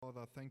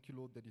thank you,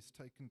 Lord, that he's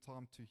taken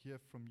time to hear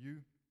from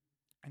you,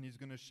 and he's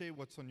going to share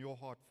what's on your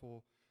heart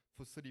for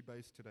City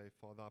Base today,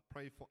 Father. I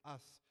pray for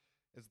us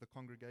as the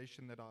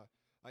congregation that our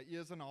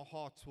ears and our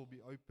hearts will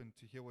be open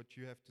to hear what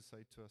you have to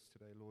say to us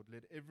today, Lord.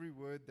 Let every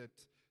word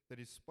that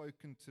is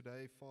spoken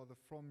today, Father,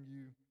 from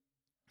you,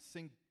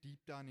 sink deep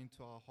down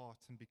into our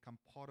hearts and become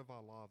part of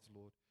our lives,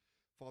 Lord.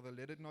 Father,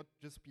 let it not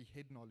just be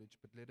head knowledge,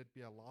 but let it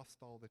be a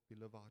lifestyle that we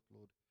live out,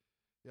 Lord.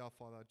 Yeah,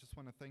 Father, I just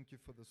want to thank you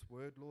for this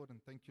word, Lord,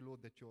 and thank you,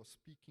 Lord, that you are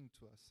speaking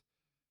to us.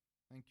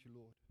 Thank you,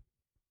 Lord.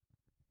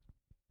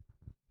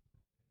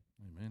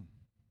 Amen.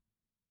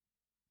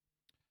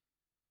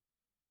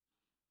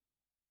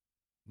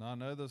 Now I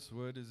know this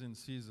word is in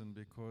season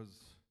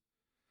because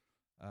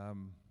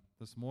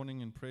this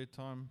morning in prayer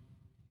time,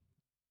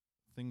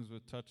 things were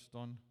touched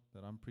on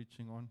that I'm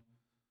preaching on.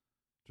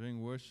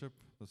 During worship,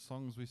 the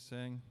songs we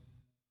sang,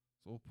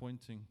 it's all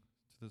pointing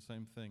to the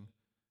same thing.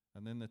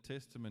 And then the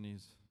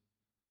testimonies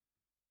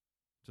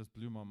just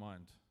blew my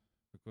mind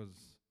because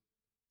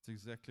it's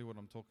exactly what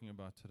I'm talking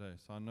about today.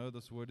 So I know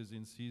this word is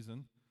in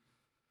season,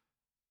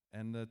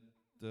 and that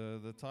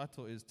the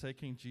title is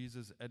Taking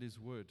Jesus at His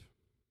Word.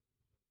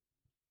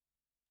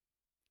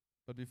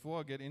 But before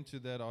I get into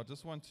that, I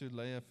just want to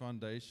lay a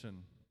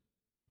foundation,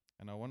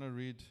 and I want to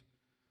read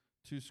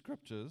two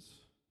scriptures.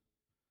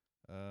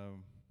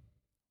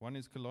 One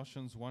is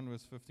Colossians 1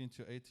 verse 15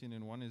 to 18,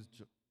 and one is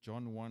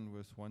John 1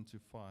 verse 1 to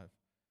 5,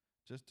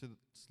 just to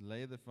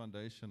lay the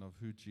foundation of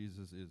who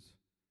Jesus is.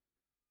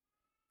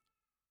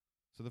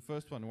 So the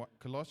first one,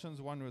 Colossians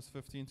 1 verse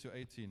 15 to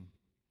 18.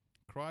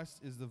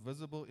 Christ is the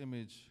visible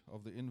image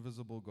of the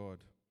invisible God.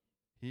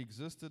 He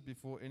existed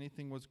before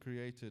anything was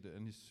created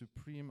and is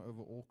supreme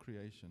over all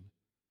creation.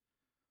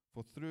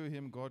 For through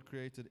him God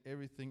created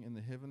everything in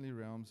the heavenly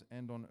realms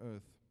and on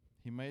earth.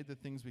 He made the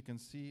things we can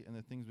see and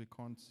the things we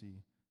can't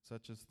see,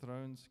 such as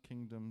thrones,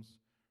 kingdoms,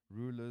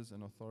 rulers,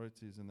 and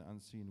authorities in the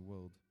unseen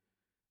world.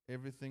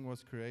 Everything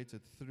was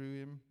created through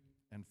him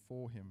and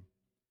for him.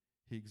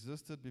 He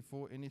existed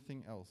before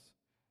anything else,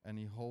 and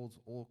he holds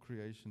all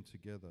creation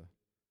together.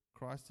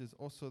 Christ is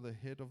also the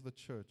head of the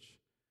church,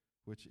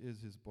 which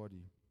is his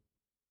body.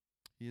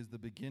 He is the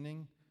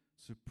beginning,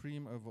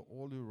 supreme over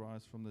all who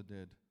rise from the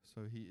dead.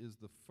 So he is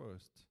the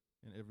first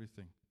in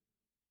everything.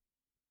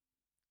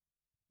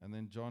 And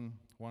then John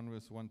 1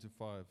 verse 1 to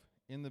 5.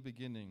 In the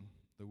beginning,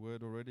 the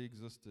Word already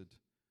existed.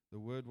 The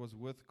Word was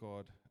with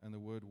God, and the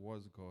Word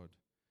was God.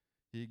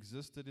 He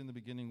existed in the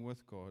beginning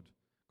with God.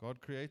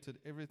 God created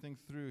everything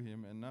through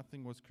him, and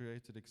nothing was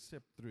created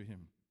except through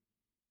him.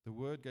 The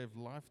Word gave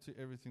life to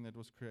everything that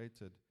was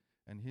created,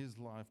 and his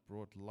life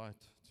brought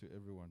light to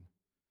everyone.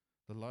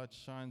 The light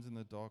shines in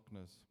the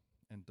darkness,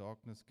 and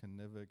darkness can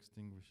never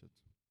extinguish it.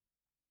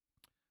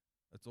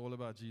 It's all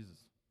about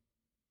Jesus.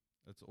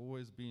 It's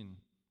always been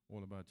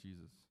all about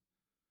Jesus.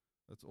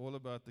 It's all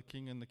about the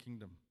King and the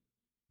kingdom.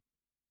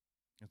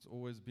 It's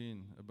always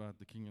been about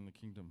the King and the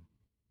kingdom.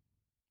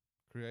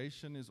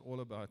 Creation is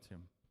all about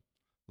him.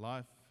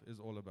 Life is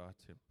all about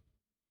him.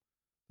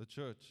 The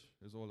church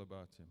is all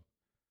about him.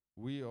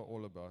 We are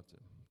all about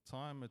him.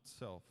 Time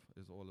itself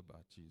is all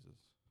about Jesus.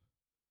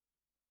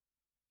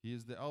 He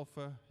is the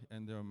Alpha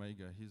and the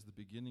Omega. He's the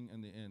beginning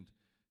and the end.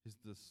 He's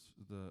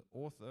the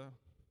author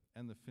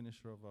and the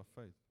finisher of our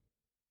faith.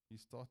 He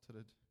started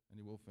it and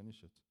he will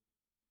finish it.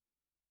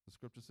 The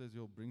scripture says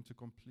he'll bring to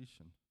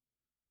completion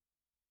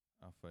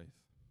our faith.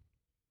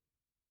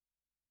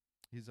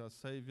 He's our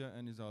Savior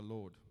and he's our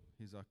Lord.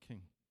 He's our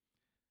King.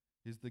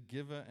 He's the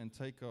giver and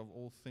taker of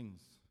all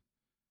things,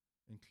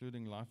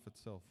 including life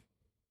itself.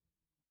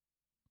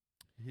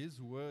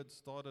 His word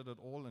started it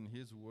all, and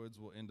his words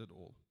will end it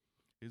all.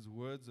 His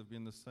words have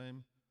been the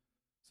same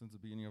since the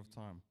beginning of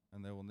time,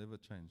 and they will never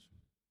change,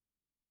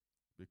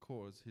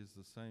 because he's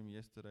the same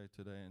yesterday,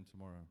 today, and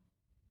tomorrow.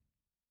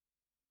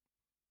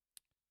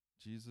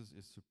 Jesus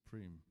is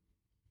supreme.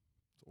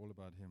 It's all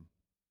about him.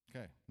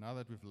 Okay, now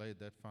that we've laid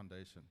that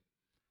foundation,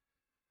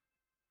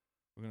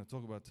 we're going to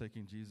talk about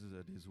taking Jesus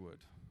at his word.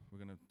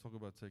 We're going to talk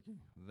about taking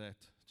that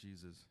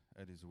Jesus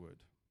at his word.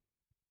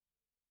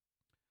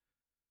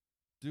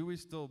 Do we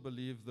still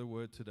believe the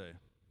word today,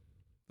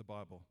 the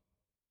Bible?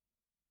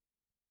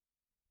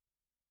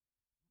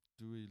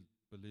 Do we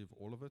believe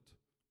all of it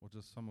or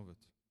just some of it?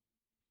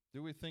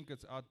 Do we think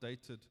it's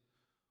outdated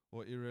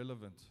or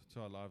irrelevant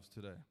to our lives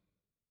today?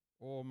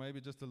 Or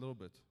maybe just a little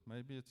bit.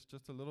 Maybe it's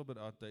just a little bit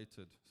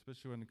outdated,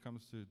 especially when it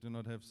comes to do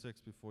not have sex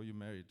before you're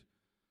married.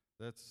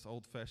 That's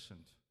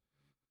old-fashioned.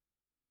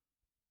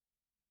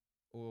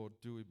 Or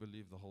do we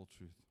believe the whole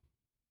truth?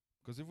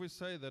 Because if we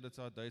say that it's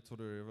outdated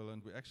or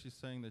irrelevant, we're actually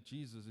saying that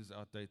Jesus is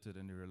outdated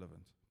and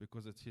irrelevant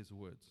because it's his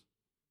words.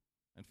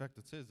 In fact,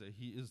 it says that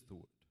he is the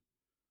word.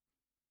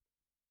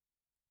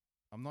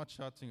 I'm not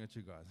shouting at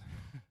you guys.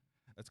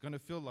 It's going to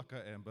feel like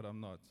I am, but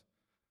I'm not.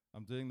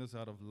 I'm doing this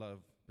out of love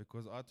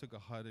because I took a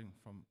hiding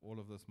from all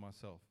of this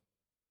myself.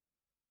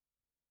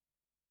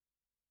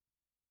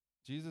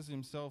 Jesus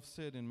himself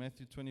said in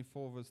Matthew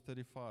 24 verse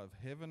 35,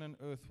 "Heaven and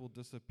earth will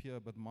disappear,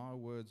 but my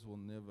words will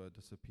never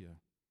disappear."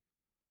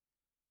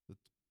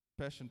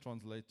 Passion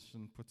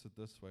Translation puts it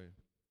this way: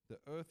 the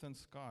earth and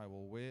sky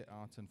will wear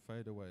out and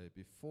fade away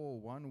before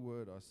one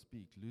word I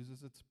speak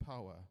loses its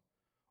power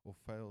or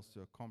fails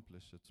to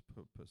accomplish its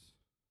purpose.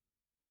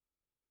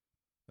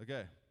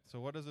 Okay, so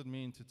what does it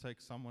mean to take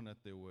someone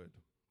at their word?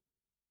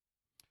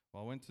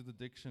 Well, I went to the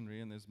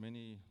dictionary, and there's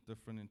many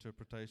different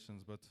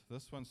interpretations, but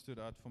this one stood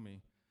out for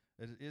me.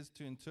 It is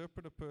to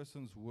interpret a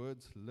person's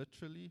words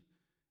literally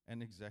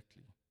and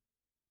exactly,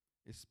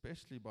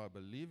 especially by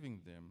believing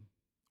them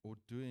or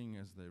doing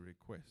as they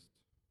request.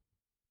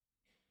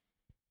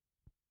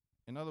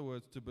 In other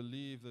words, to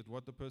believe that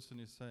what the person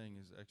is saying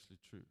is actually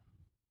true,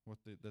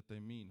 that they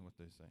mean what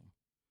they're saying,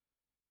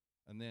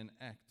 and then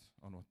act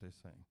on what they're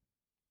saying.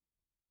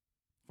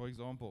 For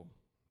example,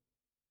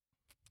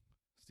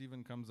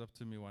 Stephen comes up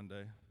to me one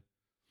day.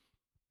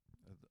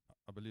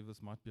 I believe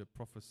this might be a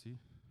prophecy.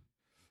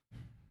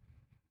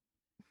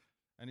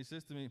 And he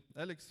says to me,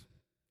 Alex,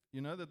 you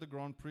know that the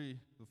Grand Prix,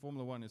 the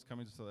Formula One, is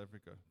coming to South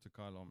Africa, to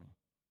Kyalami,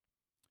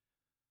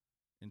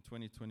 in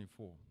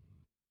 2024.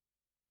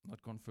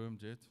 Not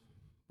confirmed yet,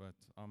 but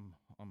I'm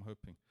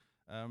hoping.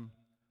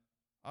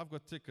 I've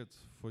got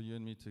tickets for you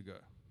and me to go.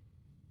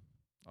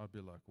 I'd be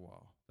like,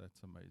 wow,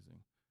 that's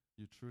amazing.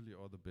 You truly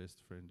are the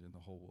best friend in the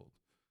whole world.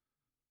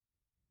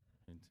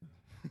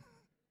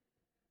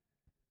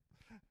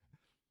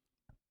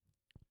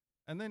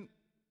 And then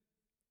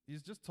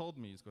he's just told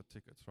me he's got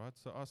tickets, right?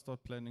 So I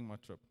start planning my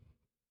trip.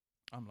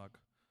 I'm like,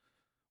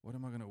 what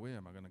am I going to wear?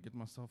 Am I going to get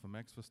myself a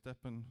Max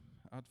Verstappen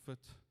outfit?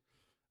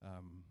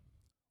 Are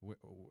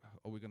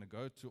we going to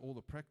go to all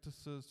the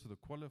practices, to the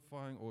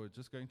qualifying, or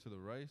just going to the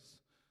race?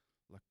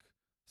 Like,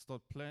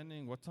 start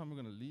planning what time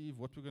we're going to leave,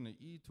 what we're going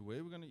to eat,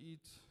 where we're going to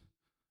eat.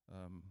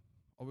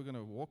 Are we going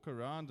to walk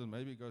around and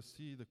maybe go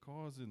see the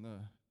cars in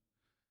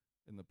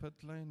the pit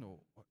lane? Or,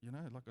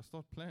 like I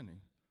start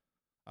planning.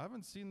 I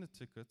haven't seen the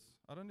tickets.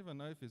 I don't even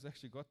know if he's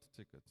actually got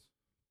the tickets.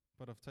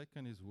 But I've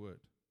taken his word.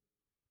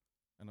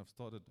 And I've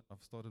started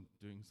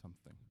doing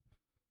something.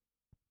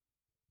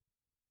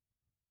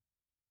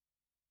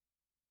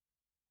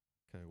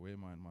 Okay, where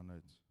am I in my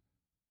notes?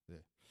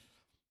 There.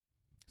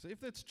 So if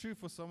that's true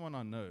for someone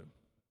I know,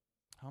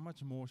 how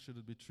much more should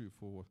it be true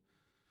for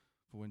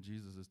when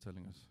Jesus is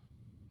telling us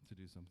to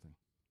do something?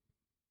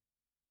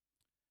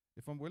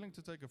 If I'm willing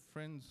to take a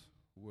friend's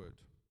word,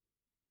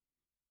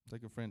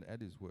 take a friend at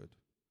his word,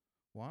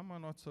 why am I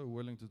not so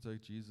willing to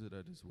take Jesus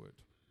at his word,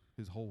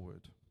 his whole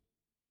word?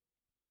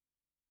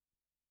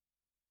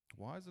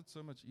 Why is it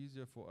so much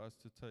easier for us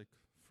to take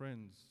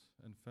friends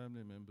and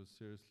family members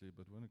seriously,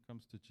 but when it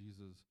comes to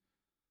Jesus,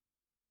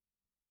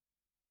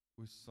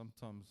 we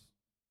sometimes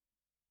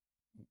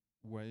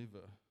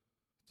waver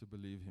to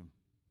believe him?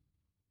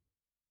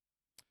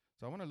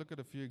 So I want to look at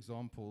a few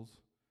examples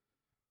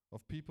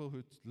of people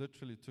who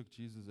literally took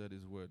Jesus at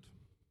his word,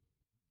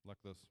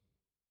 like this.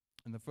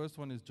 And the first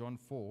one is John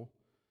 4,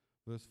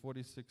 verse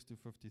 46 to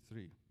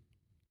 53.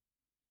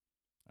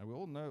 And we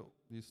all know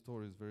these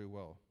stories very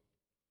well.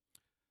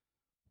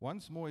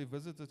 Once more he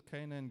visited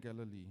Cana in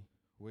Galilee,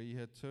 where he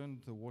had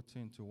turned the water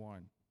into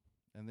wine.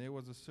 And there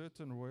was a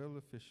certain royal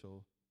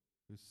official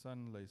whose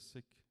son lay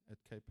sick at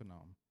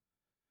Capernaum.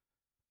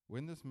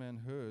 When this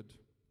man heard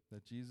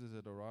that Jesus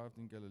had arrived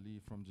in Galilee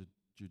from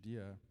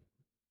Judea,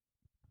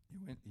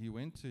 he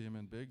went to him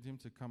and begged him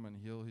to come and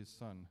heal his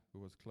son, who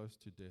was close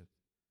to death.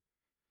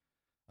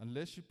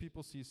 Unless you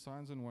people see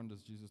signs and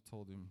wonders, Jesus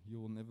told him, you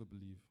will never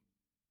believe.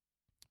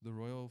 The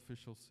royal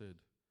official said,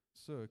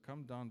 Sir,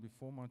 come down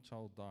before my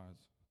child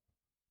dies.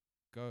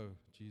 Go,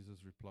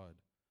 Jesus replied,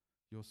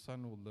 your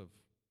son will live.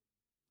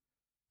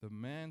 The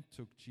man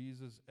took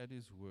Jesus at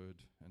his word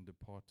and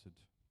departed.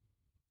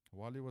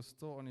 While he was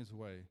still on his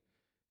way,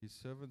 his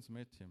servants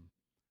met him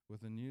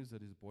with the news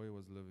that his boy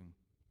was living.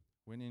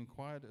 When he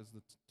inquired as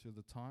to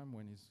the time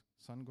when his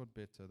son got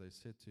better, they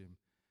said to him,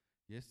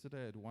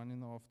 yesterday at 1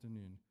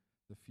 PM,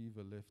 the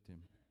fever left him.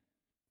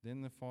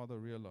 Then the father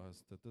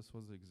realized that this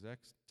was the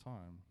exact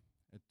time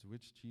at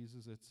which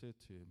Jesus had said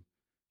to him,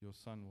 your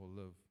son will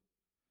live.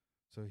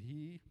 So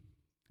he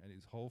and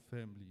his whole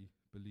family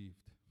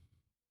believed.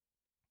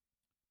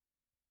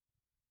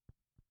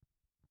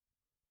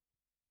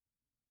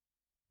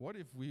 What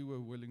if we were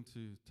willing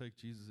to take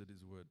Jesus at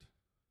his word,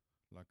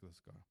 like this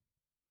guy?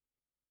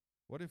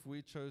 What if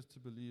we chose to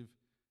believe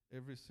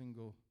every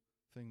single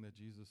thing that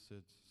Jesus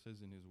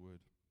says in his word?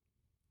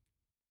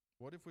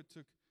 What if we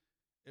took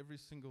every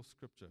single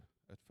scripture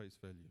at face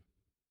value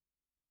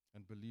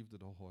and believed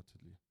it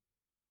wholeheartedly?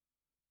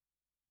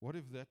 What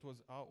if that was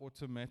our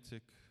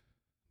automatic,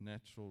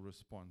 natural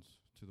response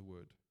to the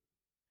word?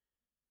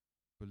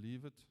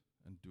 Believe it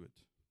and do it.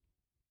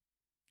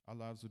 Our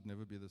lives would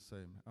never be the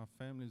same. Our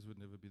families would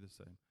never be the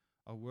same.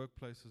 Our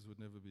workplaces would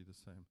never be the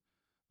same.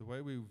 The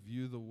way we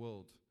view the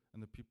world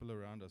and the people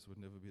around us would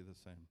never be the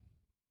same.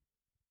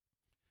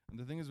 And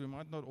the thing is, we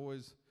might not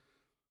always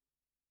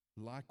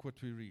like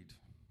what we read.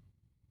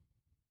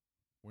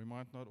 We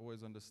might not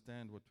always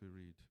understand what we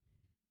read.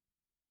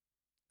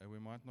 And we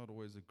might not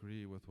always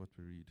agree with what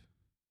we read.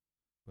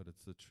 But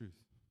it's the truth.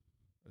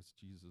 It's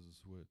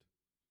Jesus' word.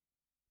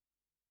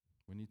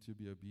 We need to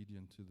be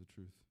obedient to the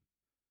truth.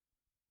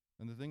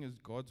 And the thing is,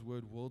 God's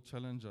word will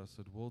challenge us,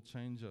 it will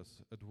change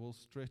us, it will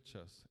stretch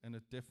us, and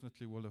it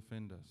definitely will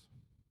offend us.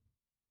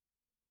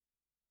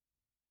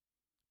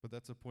 But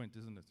that's a point,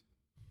 isn't it?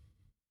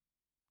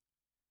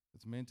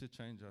 It's meant to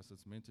change us,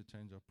 it's meant to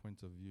change our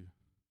point of view.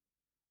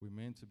 We're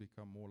meant to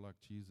become more like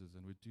Jesus,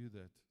 and we do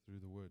that through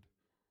the word.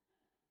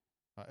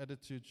 Our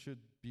attitude should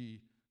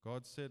be,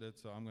 God said it,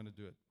 so I'm going to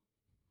do it.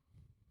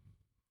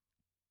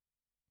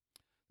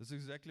 This is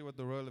exactly what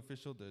the royal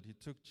official did. He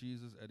took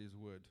Jesus at his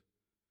word.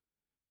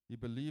 He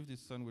believed his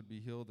son would be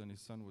healed, and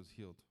his son was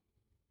healed.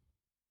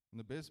 And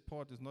the best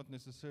part is not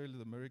necessarily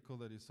the miracle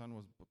that his son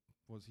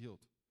was healed.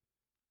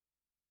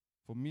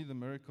 For me, the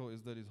miracle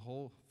is that his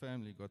whole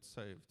family got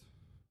saved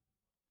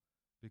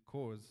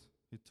because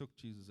he took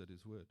Jesus at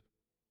his word.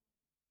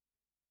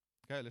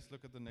 Okay, let's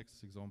look at the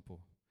next example.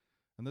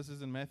 And this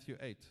is in Matthew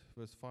 8,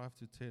 verse 5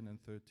 to 10 and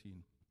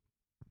 13.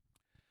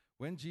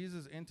 When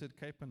Jesus entered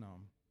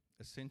Capernaum,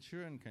 a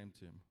centurion came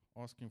to him,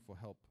 asking for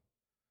help.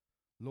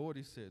 Lord,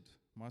 he said,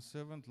 my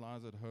servant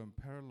lies at home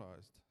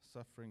paralyzed,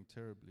 suffering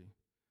terribly.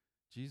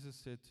 Jesus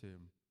said to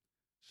him,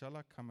 shall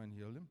I come and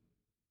heal him?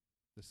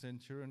 The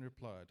centurion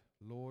replied,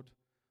 Lord,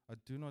 I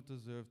do not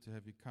deserve to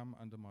have you come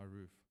under my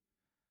roof,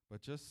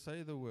 but just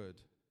say the word,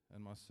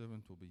 and my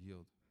servant will be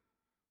healed.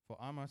 For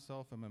I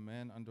myself am a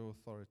man under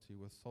authority,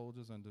 with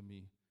soldiers under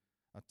me.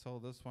 I tell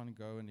this one,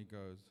 go, and he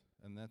goes,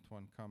 and that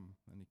one, come,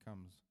 and he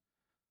comes.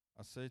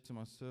 I say to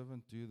my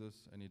servant, do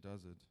this, and he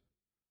does it.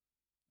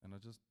 And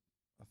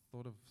I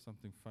thought of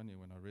something funny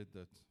when I read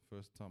that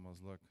first time. I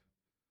was like,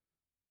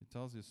 he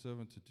tells his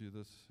servant to do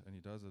this, and he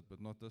does it, but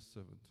not this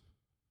servant,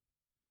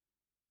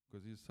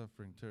 because he's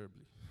suffering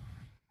terribly.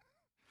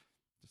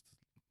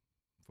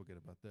 Just forget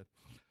about that.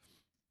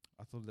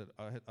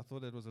 I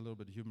thought that was a little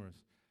bit humorous.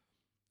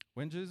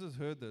 When Jesus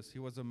heard this, he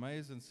was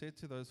amazed and said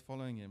to those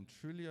following him,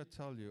 truly I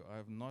tell you, I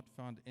have not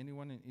found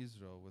anyone in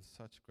Israel with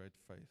such great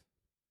faith.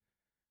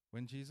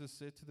 When Jesus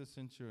said to the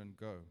centurion,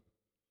 go,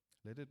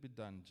 let it be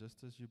done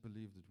just as you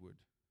believed it would,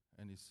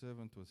 and his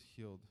servant was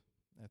healed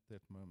at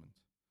that moment.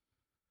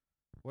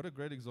 What a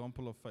great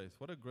example of faith.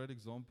 What a great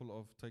example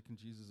of taking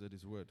Jesus at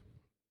his word.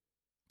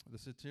 The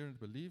centurion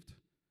believed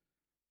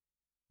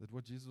that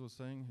what Jesus was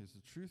saying is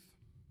the truth,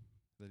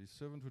 that his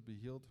servant would be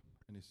healed,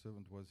 and his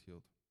servant was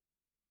healed.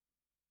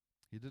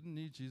 He didn't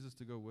need Jesus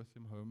to go with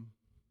him home.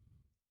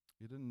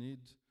 He didn't need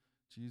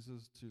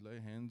Jesus to lay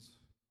hands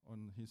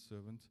on his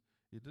servant.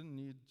 He didn't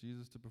need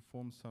Jesus to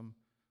perform some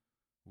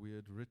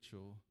weird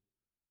ritual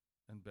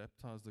and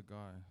baptize the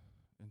guy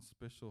in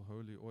special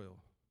holy oil.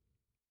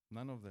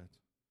 None of that.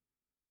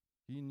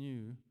 He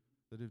knew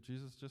that if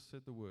Jesus just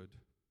said the word,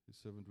 his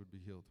servant would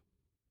be healed.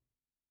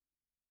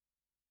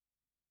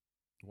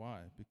 Why?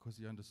 Because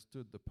he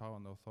understood the power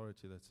and the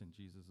authority that's in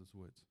Jesus'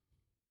 words.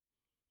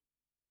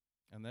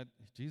 And that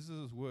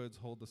Jesus' words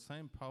hold the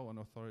same power and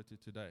authority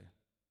today.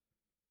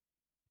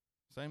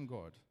 Same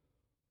God,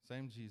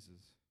 same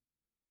Jesus.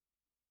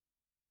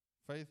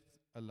 Faith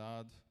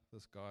allowed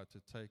this guy to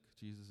take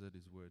Jesus at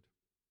his word,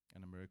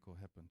 and a miracle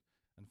happened.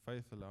 And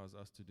faith allows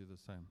us to do the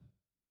same.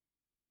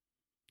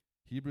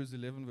 Hebrews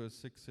 11 verse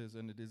 6 says,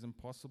 and it is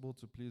impossible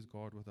to please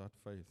God without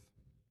faith.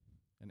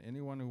 And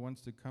anyone who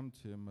wants to come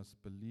to him must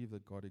believe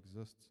that God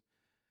exists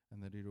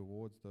and that he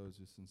rewards those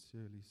who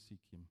sincerely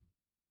seek him.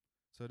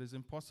 So it is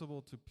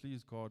impossible to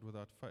please God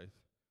without faith.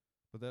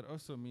 But that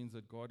also means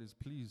that God is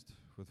pleased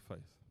with faith.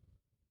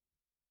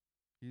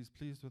 He is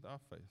pleased with our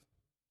faith.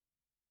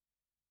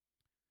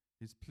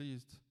 He's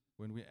pleased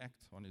when we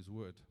act on his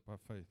word by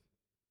faith.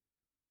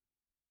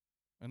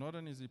 And not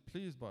only is he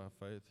pleased by our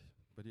faith,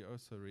 but he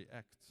also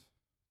reacts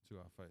to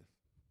our faith.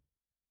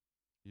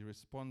 He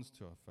responds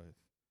to our faith,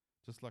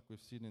 just like we've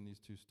seen in these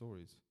two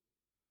stories.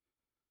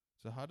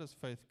 So how does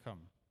faith come?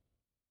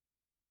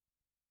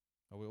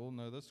 Well, we all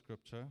know this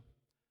scripture.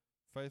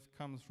 Faith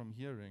comes from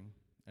hearing,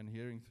 and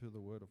hearing through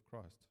the word of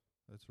Christ.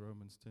 That's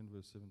Romans 10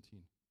 verse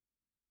 17.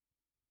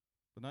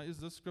 But now, is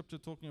this scripture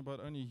talking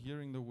about only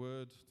hearing the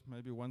word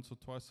maybe once or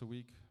twice a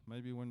week?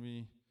 Maybe when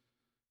we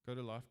go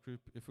to life group,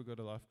 if we go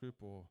to life group,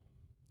 or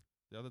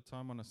the other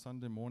time on a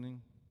Sunday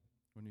morning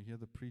when you hear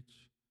the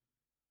preach?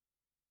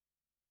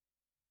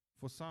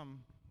 For some,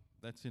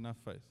 that's enough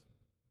faith.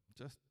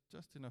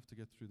 Just enough to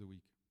get through the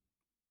week.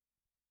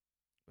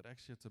 But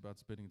actually, it's about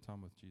spending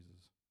time with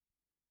Jesus,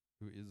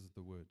 who is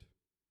the word.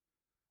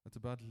 It's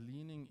about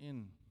leaning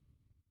in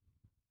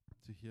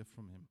to hear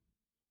from him.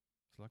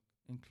 It's like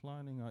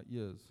inclining our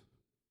ears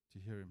to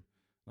hear him.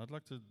 And I'd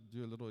like to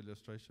do a little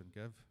illustration.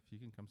 Gav, if you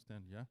can come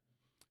stand here.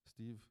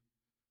 Steve,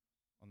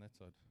 on that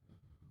side.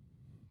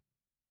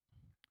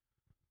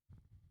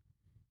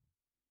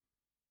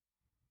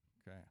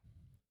 Okay.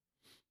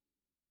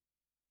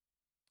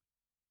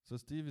 So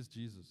Steve is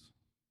Jesus.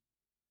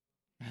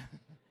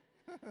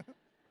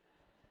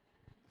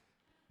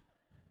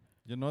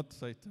 You're not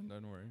Satan,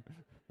 don't worry.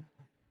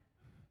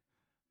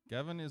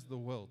 Gavin is the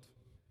world.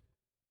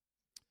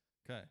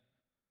 Okay.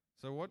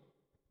 So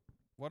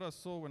what I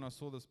saw when I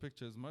saw this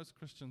picture is most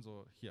Christians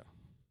are here,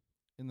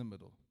 in the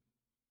middle.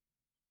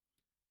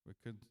 we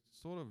could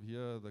sort of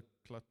hear the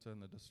clutter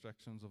and the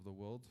distractions of the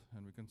world,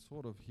 and we can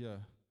sort of hear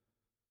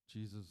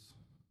Jesus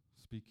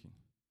speaking.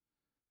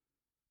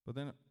 But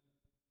then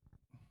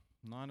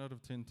 9 out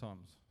of 10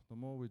 times, the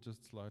more we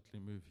just slightly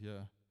move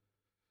here,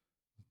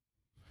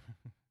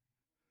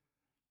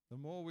 the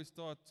more we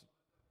start,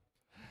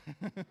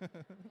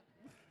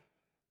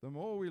 the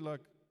more we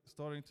like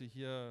starting to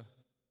hear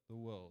the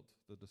world,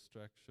 the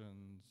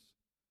distractions.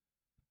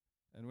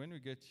 And when we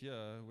get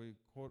here, we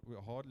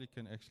hardly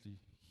can actually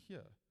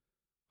hear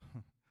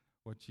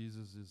what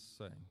Jesus is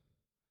saying.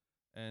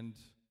 And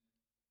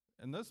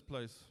in this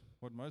place,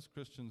 what most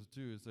Christians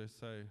do is they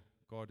say,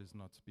 God is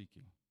not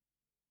speaking.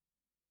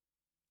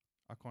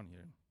 I can't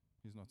hear him.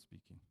 He's not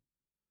speaking.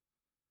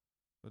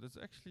 But it's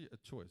actually a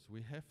choice.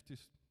 We have to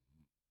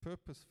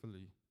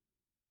purposefully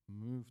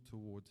move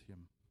towards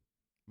him,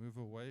 move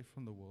away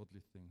from the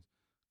worldly things.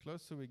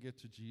 Closer we get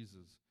to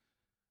Jesus.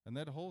 And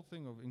that whole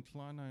thing of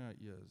inclining our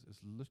ears is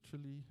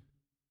literally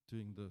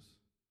doing this,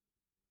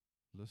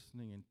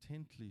 listening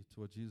intently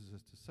to what Jesus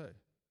has to say.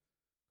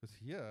 Because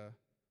here,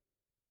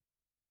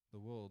 the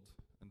world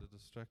and the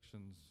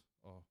distractions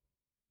are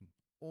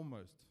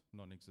almost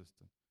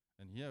non-existent.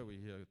 And here we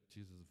hear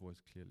Jesus'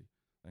 voice clearly.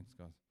 Thanks,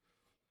 guys.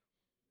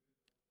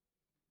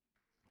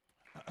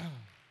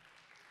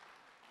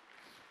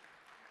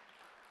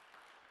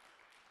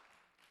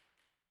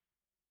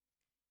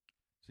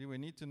 See, we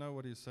need to know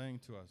what he's saying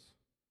to us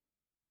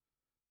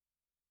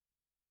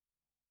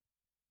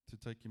to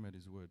take him at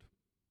his word.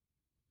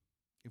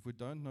 If we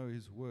don't know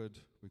his word,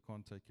 we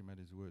can't take him at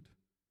his word.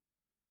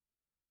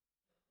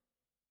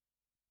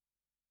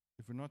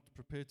 If we're not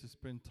prepared to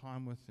spend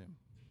time with him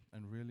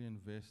and really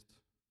invest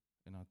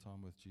in our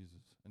time with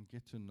Jesus and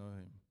get to know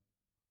him,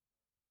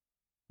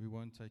 we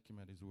won't take him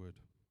at his word.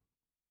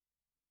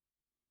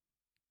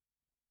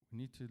 We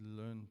need to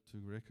learn to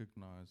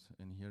recognize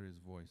and hear his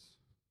voice,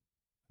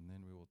 and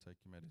then we will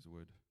take him at his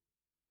word.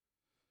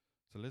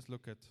 So let's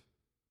look at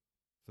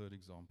third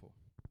example.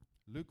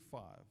 Luke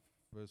 5,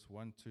 verse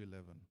 1 to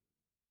 11.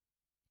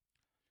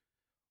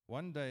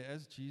 One day,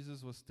 as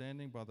Jesus was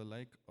standing by the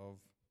lake of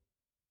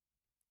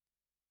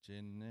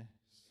Gennesaret.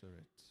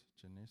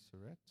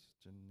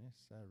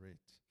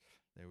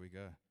 There we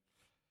go.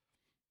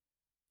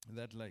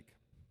 That lake.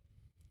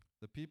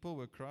 The people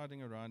were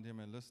crowding around him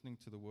and listening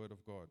to the word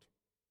of God.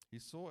 He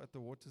saw at the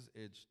water's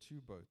edge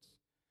 2 boats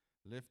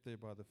left there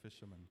by the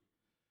fishermen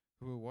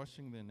who were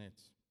washing their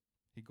nets.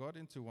 He got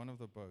into one of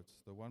the boats,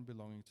 the one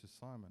belonging to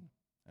Simon,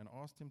 and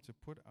asked him to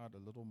put out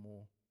a little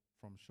more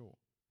from shore.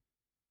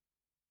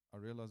 I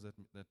realize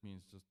that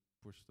means just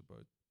push the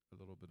boat a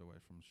little bit away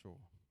from shore.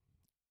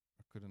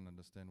 I couldn't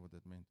understand what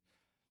that meant.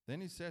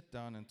 Then he sat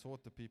down and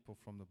taught the people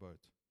from the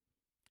boat.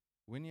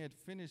 When he had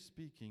finished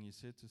speaking, he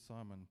said to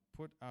Simon,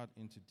 "Put out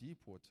into deep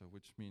water,"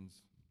 which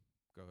means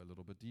go a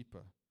little bit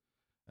deeper,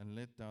 "and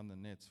let down the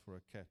nets for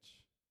a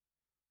catch."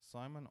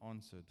 Simon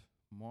answered,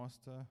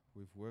 "Master,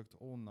 we've worked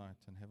all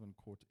night and haven't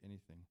caught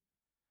anything.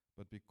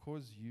 But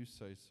because you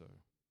say so,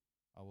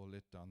 I will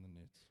let down the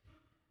nets."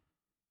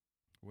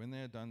 When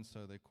they had done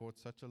so, they caught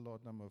such a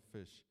large number of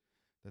fish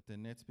that their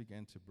nets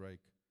began to break.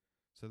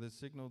 So they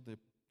signaled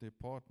their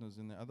partners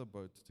in the other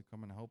boats to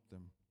come and help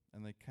them.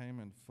 And they came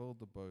and filled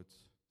the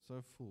boats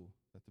so full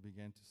that they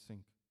began to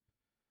sink.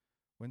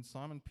 When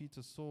Simon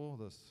Peter saw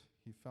this,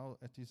 he fell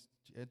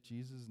at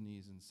Jesus'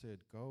 knees and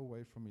said, "Go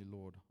away from me,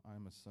 Lord, I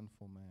am a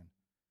sinful man."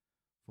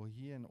 For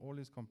he and all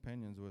his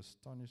companions were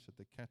astonished at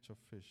the catch of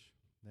fish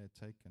they had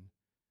taken.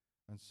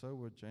 And so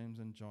were James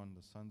and John,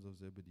 the sons of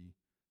Zebedee,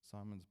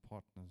 Simon's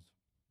partners.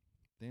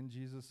 Then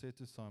Jesus said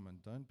to Simon,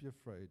 "Don't be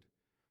afraid.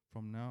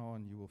 From now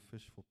on you will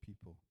fish for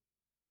people."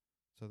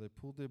 So they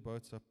pulled their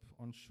boats up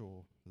on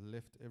shore,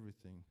 left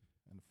everything,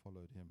 and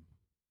followed him.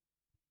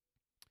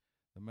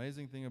 The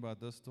amazing thing about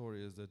this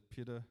story is that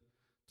Peter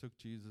took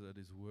Jesus at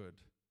his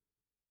word,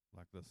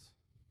 like this.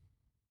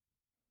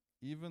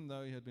 Even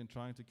though he had been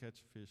trying to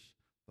catch fish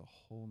the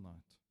whole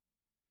night.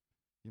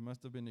 He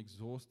must have been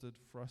exhausted,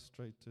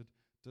 frustrated,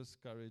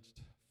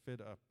 discouraged,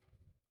 fed up.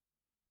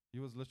 He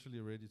was literally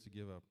ready to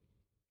give up.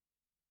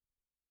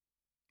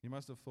 He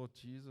must have thought,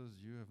 "Jesus,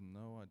 you have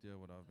no idea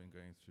what I've been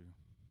going through."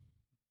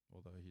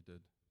 Although he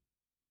did.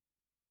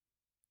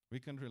 We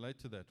can relate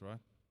to that,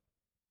 right?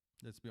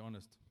 Let's be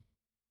honest.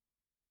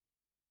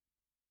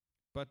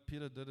 But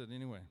Peter did it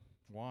anyway.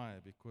 Why?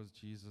 Because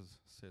Jesus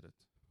said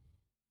it.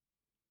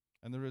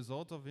 And the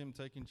result of him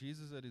taking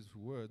Jesus at his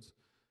words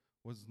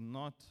was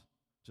not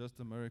just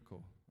a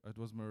miracle. It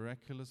was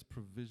miraculous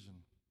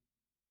provision,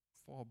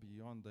 far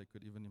beyond they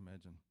could even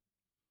imagine.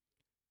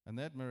 And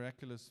that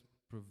miraculous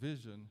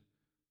provision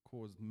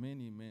caused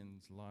many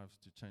men's lives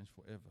to change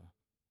forever.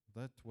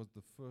 That was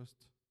the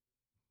first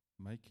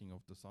making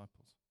of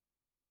disciples.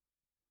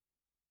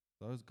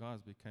 Those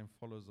guys became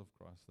followers of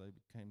Christ. They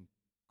became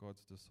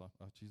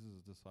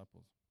Jesus'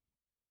 disciples.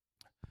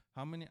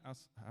 How many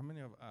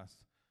of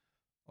us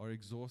are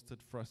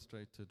exhausted,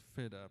 frustrated,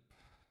 fed up,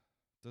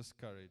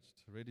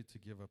 discouraged, ready to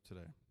give up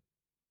today?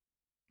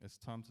 It's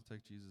time to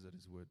take Jesus at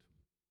his word.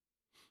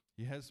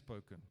 He has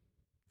spoken.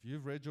 If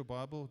you've read your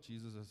Bible,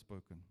 Jesus has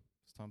spoken.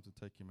 It's time to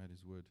take him at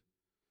his word.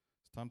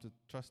 It's time to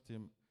trust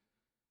him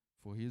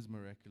for his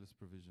miraculous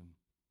provision.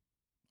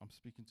 I'm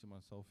speaking to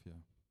myself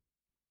here,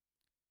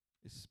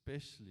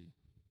 especially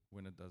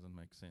when it doesn't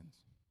make sense.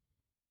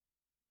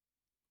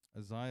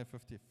 Isaiah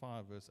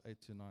 55 verse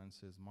 8 to 9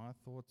 says, "My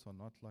thoughts are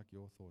not like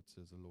your thoughts,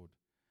 says the Lord,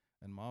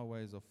 and my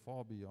ways are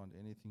far beyond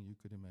anything you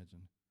could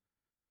imagine.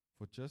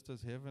 For just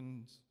as the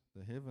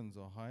heavens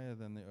are higher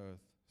than the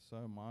earth,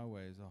 so my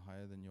ways are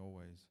higher than your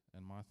ways,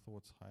 and my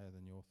thoughts higher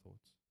than your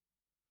thoughts."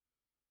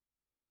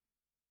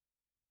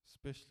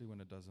 Especially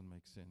when it doesn't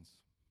make sense.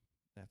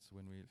 That's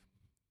when we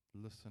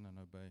listen and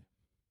obey.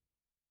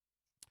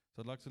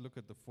 So I'd like to look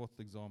at the fourth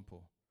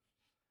example.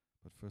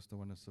 But first I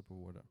want a sip of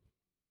water.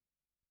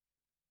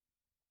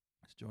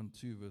 It's John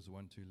 2, verse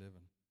 1 to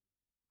 11.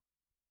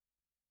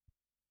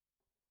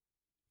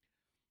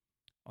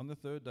 On the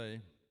third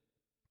day,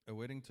 a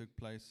wedding took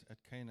place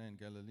at Cana in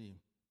Galilee.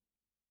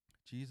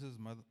 Jesus'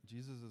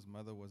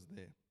 mother was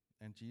there,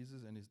 and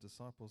Jesus and his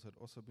disciples had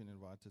also been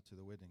invited to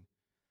the wedding.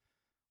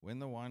 When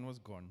the wine was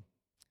gone,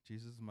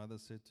 Jesus' mother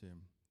said to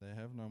him, "They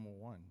have no more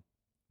wine."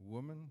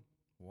 "Woman,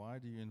 why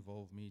do you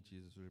involve me?"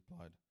 Jesus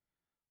replied.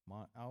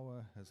 "My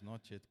hour has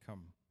not yet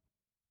come."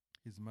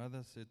 His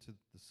mother said to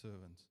the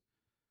servants,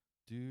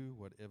 "Do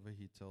whatever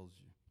he tells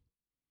you."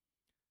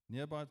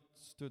 Nearby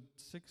stood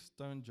 6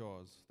 stone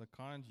jars, the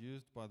kind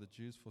used by the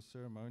Jews for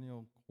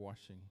ceremonial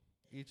washing,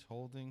 each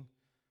holding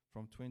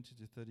from 20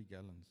 to 30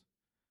 gallons.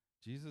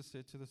 Jesus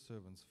said to the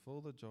servants,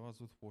 "Fill the jars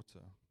with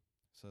water."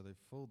 So they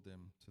filled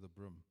them to the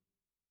brim.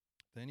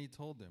 Then he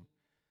told them,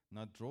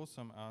 "Now draw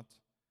some out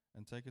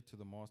and take it to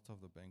the master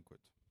of the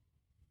banquet."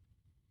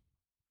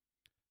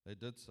 They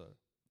did so,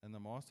 and the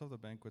master of the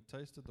banquet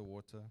tasted the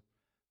water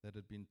that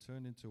had been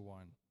turned into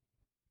wine.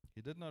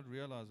 He did not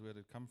realize where it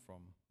had come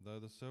from, though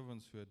the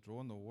servants who had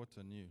drawn the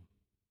water knew.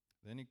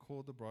 Then he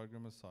called the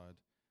bridegroom aside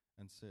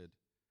and said,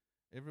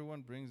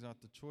 "Everyone brings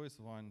out the choice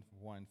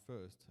wine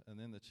first, and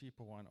then the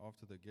cheaper wine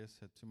after the guests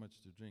had too much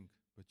to drink,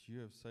 but you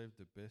have saved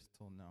the best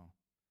till now."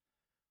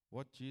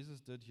 What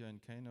Jesus did here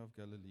in Cana of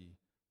Galilee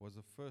was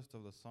the first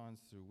of the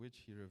signs through which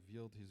he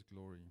revealed his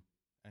glory,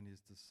 and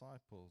his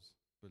disciples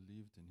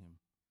believed in him.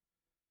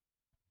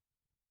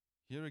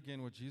 Here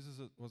again, what Jesus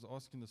was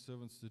asking the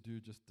servants to do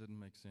just didn't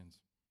make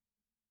sense.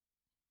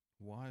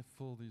 Why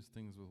fill these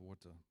things with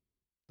water?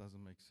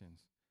 Doesn't make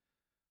sense.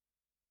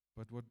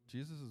 But what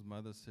Jesus'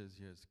 mother says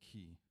here is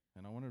key.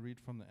 And I want to read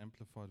from the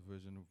Amplified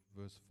Version of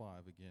verse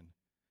 5 again.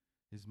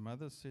 His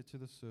mother said to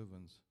the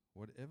servants,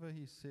 "Whatever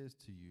he says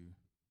to you,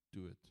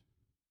 do it."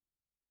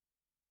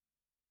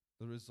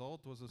 The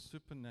result was a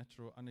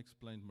supernatural,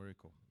 unexplained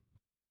miracle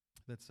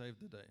that saved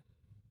the day.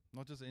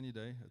 Not just any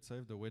day, it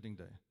saved the wedding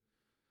day.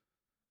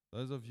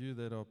 Those of you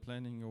that are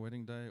planning your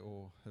wedding day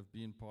or have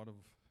been part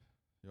of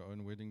your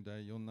own wedding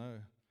day, you'll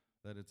know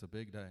that it's a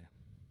big day.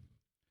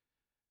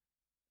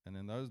 And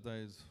in those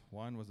days,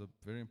 wine was a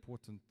very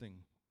important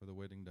thing for the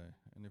wedding day.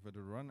 And if it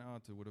had run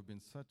out, it would have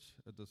been such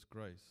a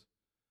disgrace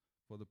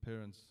for the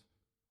parents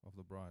of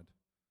the bride.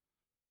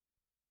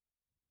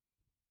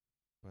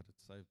 But it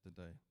saved the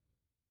day.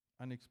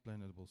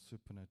 Unexplainable,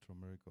 supernatural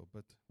miracle.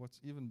 But what's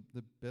even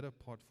the better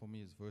part for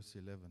me is verse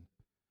 11.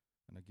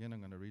 And again, I'm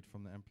going to read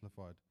from the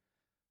Amplified.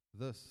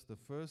 "This, the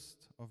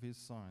first of his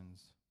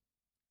signs,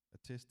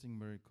 attesting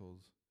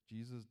miracles,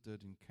 Jesus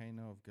did in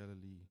Cana of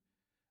Galilee,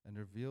 and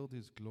revealed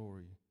his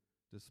glory,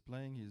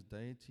 displaying his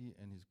deity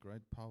and his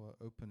great power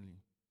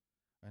openly.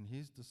 And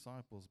his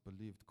disciples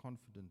believed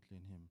confidently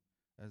in him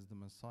as the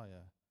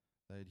Messiah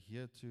they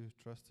adhered to,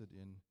 trusted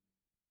in,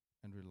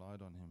 and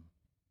relied on him."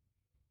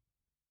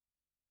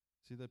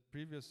 See, that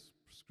previous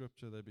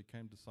scripture, they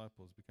became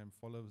disciples, became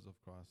followers of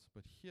Christ.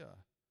 But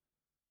here,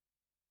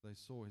 they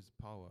saw his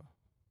power,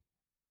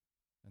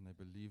 and they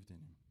believed in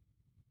him.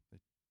 They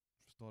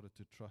started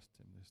to trust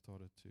him. They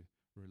started to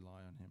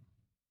rely on him,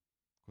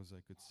 because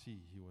they could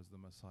see he was the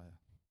Messiah.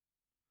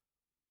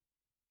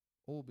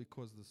 All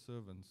because the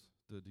servants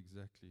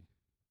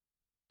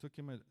took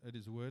him at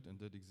his word and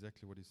did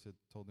exactly what he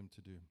told them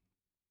to do.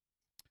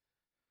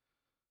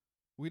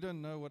 We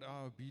don't know what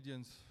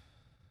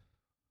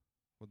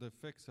the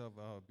effects of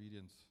our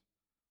obedience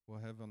will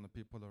have on the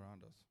people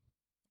around us.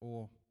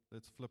 Or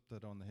let's flip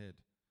that on the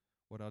head.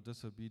 How our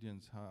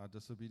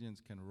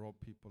disobedience can rob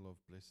people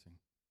of blessing.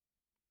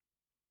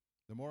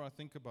 The more I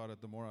think about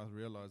it, the more I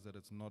realize that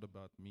it's not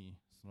about me.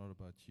 It's not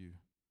about you.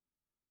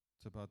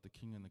 It's about the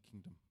King and the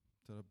kingdom.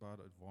 It's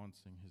about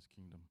advancing his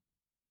kingdom.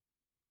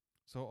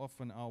 So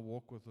often our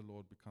walk with the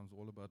Lord becomes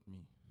all about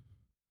me.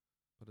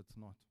 But it's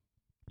not.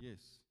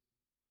 Yes,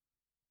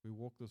 we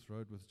walk this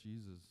road with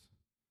Jesus,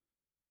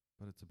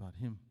 but it's about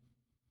him.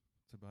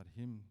 It's about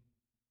him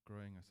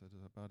growing us. It's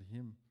about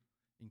him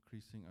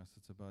increasing us.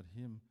 It's about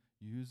him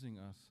using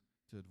us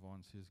to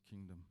advance his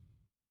kingdom.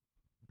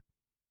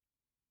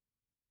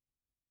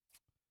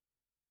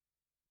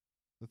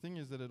 The thing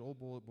is that it all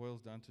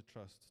boils down to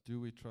trust.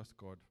 Do we trust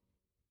God?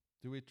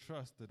 Do we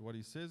trust that what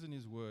he says in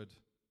his word,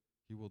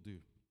 he will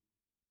do?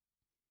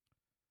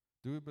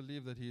 Do we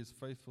believe that he is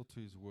faithful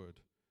to his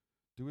word?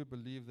 Do we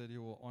believe that He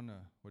will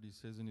honor what He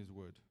says in His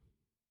word?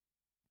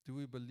 Do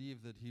we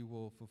believe that He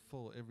will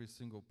fulfill every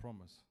single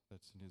promise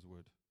that's in His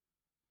word?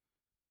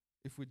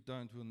 If we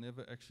don't, we'll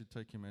never actually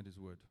take Him at His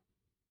word.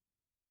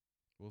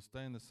 We'll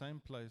stay in the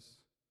same place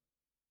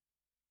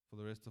for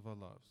the rest of our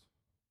lives.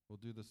 We'll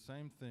do the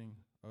same thing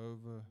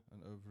over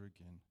and over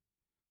again.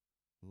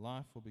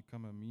 Life will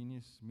become a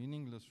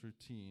meaningless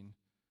routine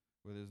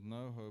where there's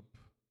no hope,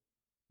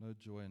 no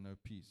joy, no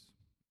peace,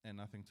 and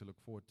nothing to look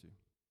forward to.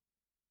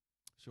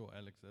 Sure,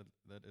 Alex,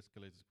 that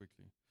escalates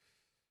quickly.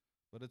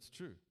 But it's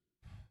true.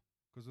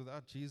 Because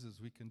without Jesus,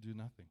 we can do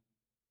nothing.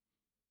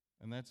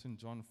 And that's in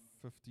John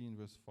 15,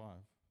 verse 5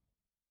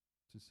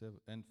 to 7,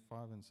 and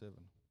 5 and 7.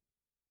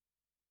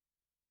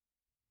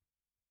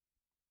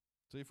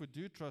 So if we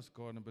do trust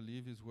God and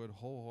believe His word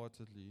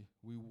wholeheartedly,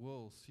 we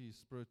will see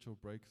spiritual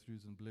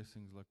breakthroughs and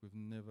blessings like we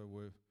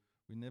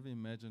never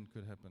imagined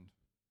could happen.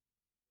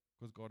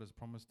 Because God has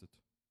promised it.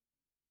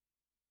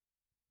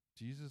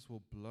 Jesus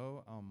will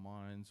blow our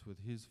minds with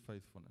His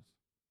faithfulness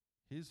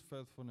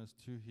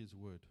to His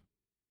word.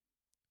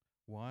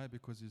 Why?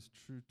 Because He's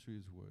true to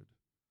His word.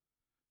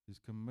 He's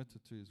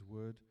committed to His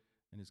word,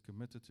 and He's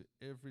committed to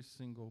every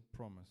single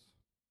promise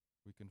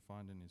we can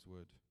find in His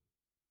word.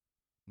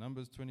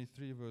 Numbers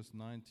 23 verse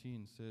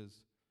 19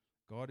 says,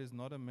 God is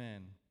not a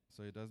man,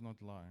 so He does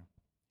not lie.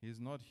 He is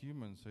not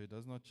human, so He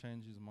does not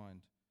change His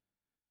mind.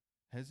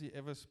 Has He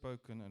ever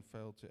spoken and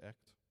failed to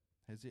act?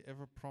 Has He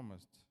ever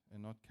promised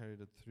and not carried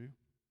it through?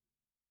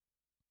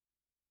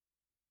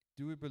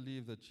 Do we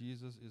believe that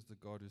Jesus is the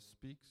God who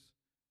speaks,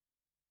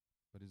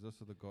 but He's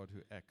also the God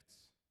who acts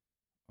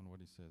on what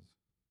He says?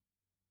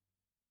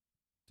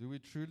 Do we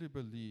truly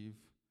believe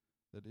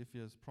that if He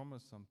has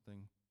promised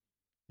something,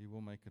 He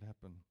will make it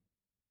happen?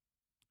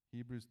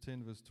 Hebrews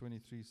 10 verse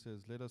 23 says,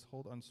 let us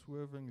hold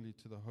unswervingly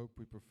to the hope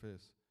we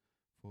profess,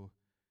 for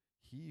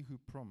He who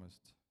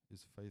promised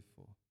is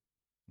faithful.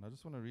 And I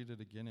just want to read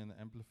it again in the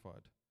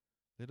Amplified.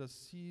 Let us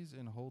seize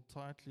and hold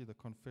tightly the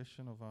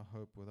confession of our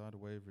hope without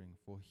wavering,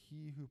 for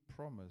He who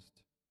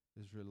promised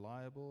is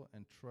reliable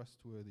and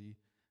trustworthy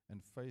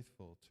and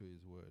faithful to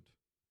His word.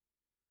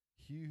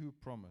 He who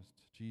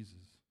promised,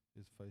 Jesus,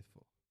 is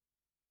faithful.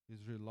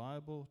 Is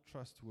reliable,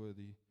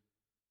 trustworthy,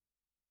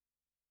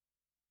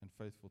 and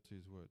faithful to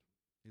His word.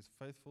 He's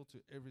faithful to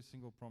every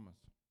single promise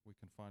we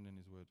can find in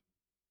His word.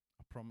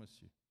 I promise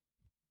you.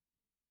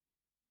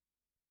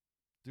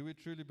 Do we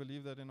truly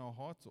believe that in our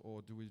hearts,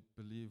 or do we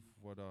believe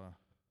what our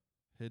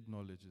head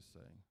knowledge is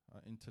saying, our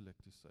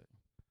intellect is saying?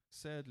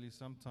 Sadly,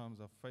 sometimes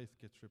our faith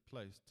gets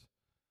replaced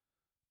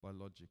by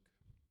logic.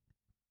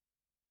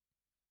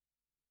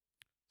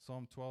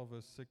 Psalm 12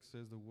 verse 6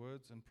 says, the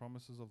words and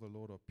promises of the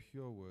Lord are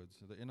pure words.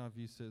 The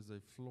NIV says they're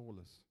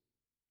flawless.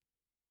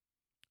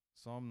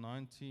 Psalm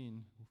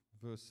 19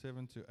 verse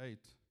 7 to 8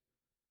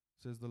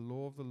 says, the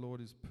law of the Lord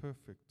is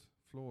perfect,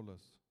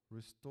 flawless,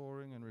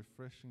 restoring and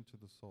refreshing to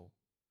the soul.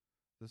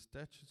 The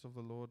statutes of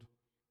the Lord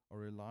are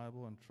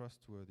reliable and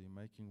trustworthy,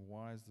 making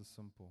wise the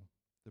simple.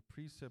 The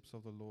precepts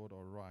of the Lord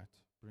are right,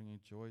 bringing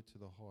joy to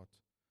the heart.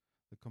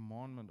 The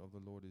commandment of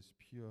the Lord is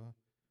pure,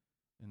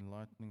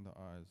 enlightening the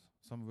eyes.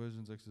 Some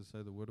versions actually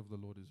say the word of the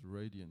Lord is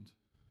radiant.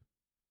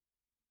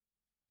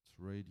 It's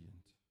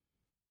radiant.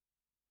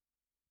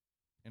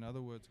 In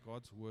other words,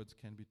 God's words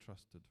can be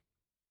trusted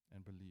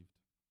and believed.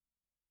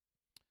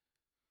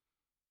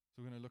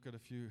 So we're going to look at a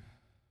few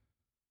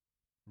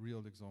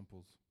real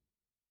examples.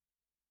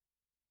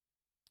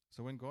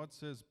 So when God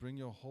says, bring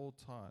your whole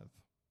tithe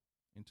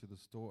into the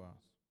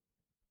storehouse,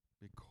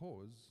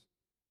 because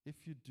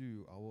if you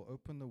do, I will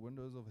open the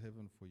windows of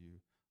heaven for you.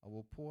 I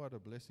will pour out a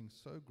blessing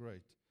so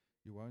great,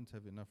 you won't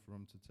have enough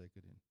room to take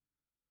it in.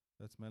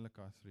 That's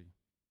Malachi 3.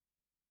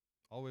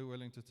 Are we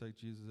willing to take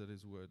Jesus at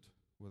His word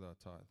with our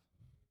tithe?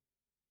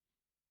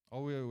 Are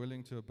we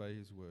willing to obey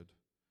His word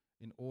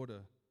in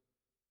order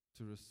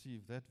to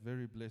receive that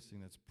very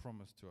blessing that's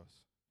promised to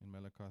us in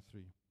Malachi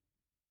 3?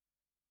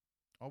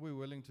 Are we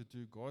willing to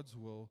do God's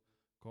will,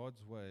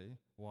 God's way?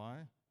 Why?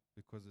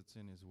 Because it's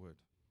in His word.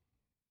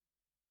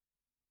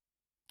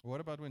 What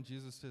about when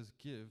Jesus says,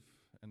 give,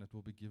 and it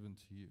will be given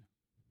to you?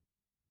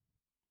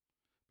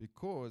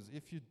 Because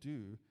if you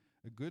do,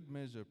 a good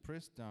measure,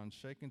 pressed down,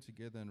 shaken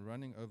together, and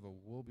running over,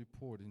 will be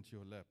poured into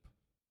your lap.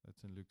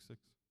 That's in Luke 6.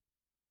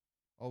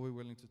 Are we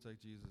willing to take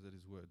Jesus at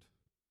His word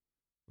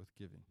with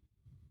giving?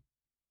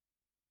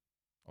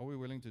 Are we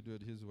willing to do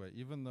it His way,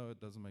 even though it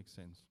doesn't make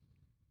sense?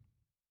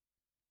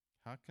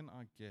 How can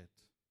I get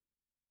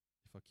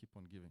if I keep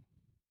on giving?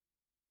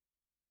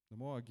 The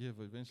more I give,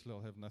 eventually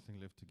I'll have nothing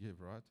left to give,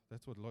 right?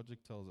 That's what logic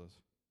tells us.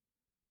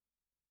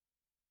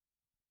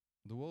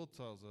 The world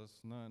tells us,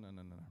 no.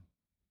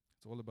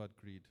 It's all about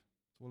greed.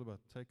 It's all about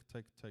take.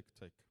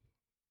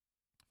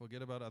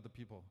 Forget about other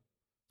people.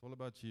 It's all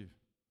about you.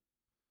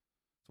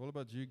 It's all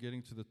about you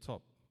getting to the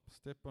top.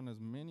 Step on as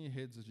many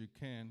heads as you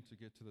can to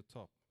get to the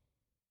top.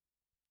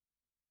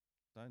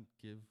 Don't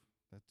give.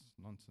 That's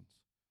nonsense.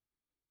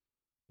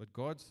 But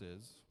God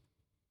says,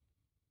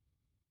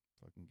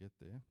 if I can get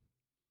there,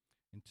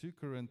 in 2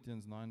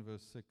 Corinthians 9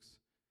 verse 6,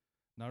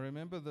 now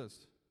remember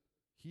this,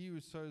 He who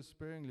sows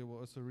sparingly will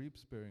also reap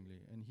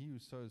sparingly, and he who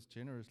sows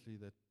generously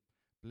that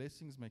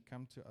blessings may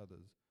come to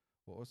others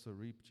will also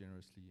reap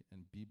generously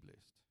and be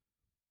blessed.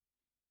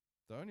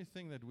 The only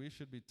thing that we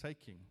should be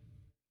taking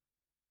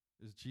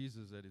is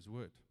Jesus at his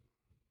word.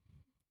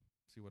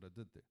 See what I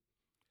did there?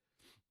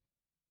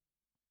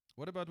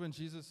 What about when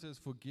Jesus says,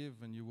 forgive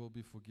and you will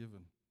be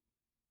forgiven?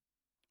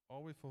 Are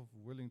we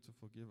willing to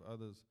forgive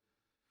others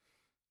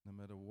no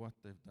matter what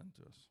they've done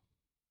to us?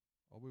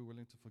 Are we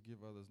willing to forgive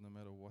others no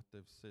matter what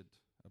they've said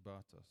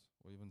about us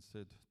or even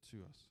said to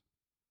us?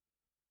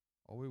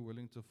 Are we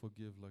willing to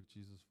forgive like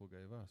Jesus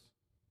forgave us?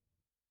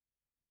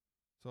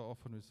 So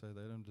often we say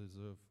they don't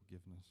deserve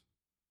forgiveness.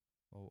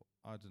 Oh,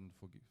 I didn't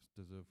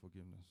deserve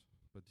forgiveness,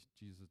 but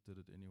Jesus did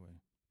it anyway.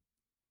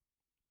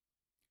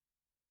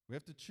 We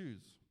have to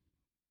choose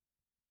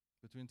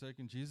between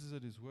taking Jesus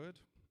at his word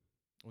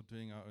or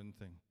doing our own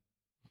thing,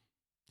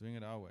 doing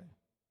it our way.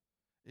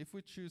 If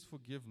we choose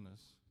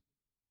forgiveness,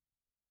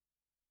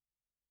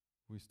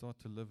 we start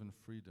to live in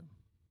freedom.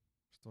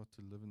 We start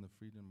to live in the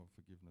freedom of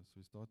forgiveness.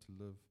 We start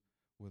to live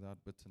without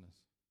bitterness.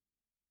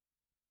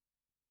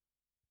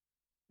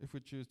 If we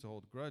choose to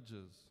hold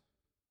grudges,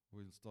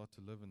 we'll start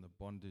to live in the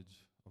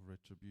bondage of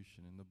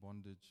retribution, in the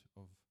bondage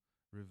of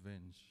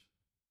revenge.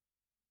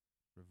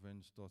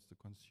 Revenge starts to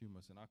consume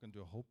us. And I can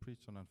do a whole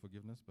preach on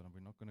unforgiveness, but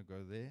we're not going to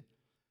go there.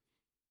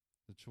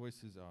 The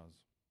choice is ours.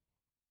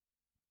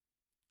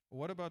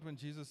 What about when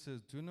Jesus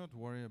says, do not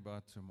worry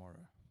about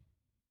tomorrow?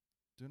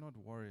 Do not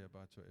worry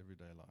about your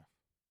everyday life.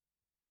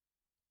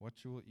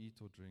 What you will eat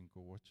or drink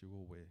or what you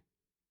will wear.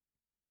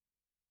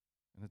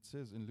 And it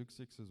says in Luke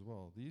 6 as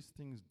well, these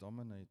things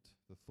dominate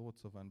the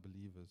thoughts of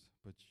unbelievers,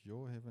 but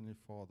your heavenly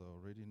Father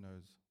already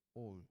knows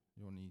all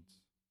your needs.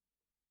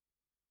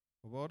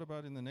 But what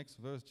about in the next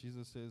verse,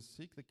 Jesus says,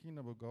 seek the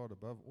kingdom of God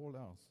above all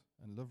else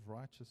and live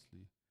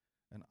righteously,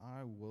 and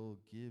I will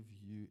give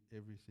you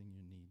everything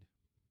you need.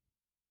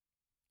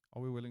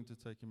 Are we willing to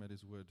take him at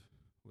his word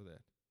with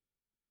that?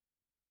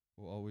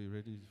 Or are we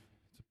ready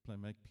to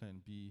make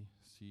plan B,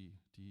 C,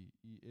 D,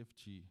 E, F,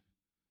 G?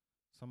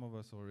 Some of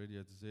us are already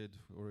at Z,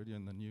 already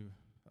in the new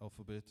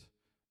alphabet,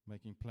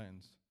 making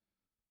plans.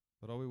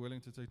 But are we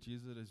willing to take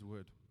Jesus at his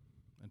word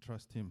and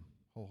trust him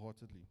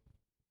wholeheartedly?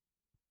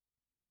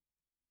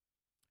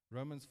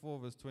 Romans 4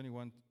 verse 20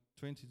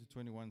 to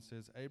 21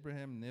 says,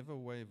 Abraham never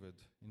wavered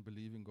in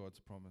believing God's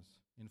promise.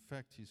 In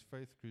fact, his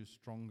faith grew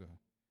stronger.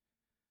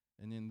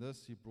 And in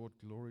this he brought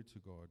glory to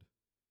God.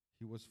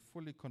 He was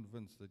fully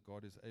convinced that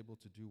God is able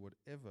to do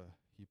whatever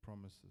he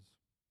promises.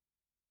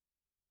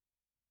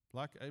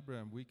 Like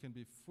Abraham, we can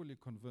be fully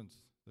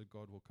convinced that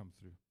God will come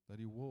through, that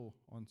he will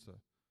answer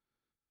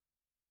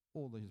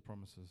all his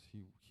promises.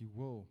 He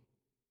will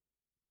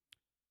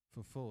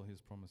fulfill his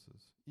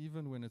promises,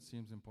 even when it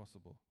seems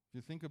impossible. If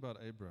you think about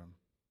Abraham,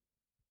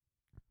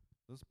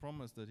 this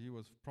promise that he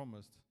was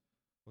promised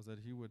was that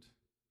he would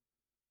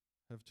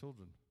have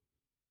children,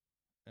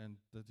 and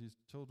that his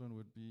children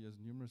would be as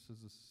numerous as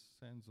the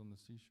sands on the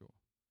seashore.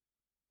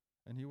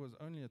 And he was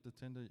only at the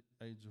tender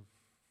age of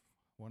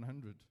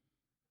 100.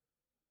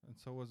 And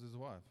so was his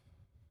wife.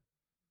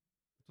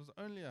 It was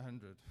only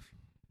 100.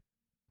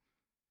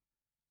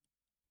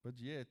 But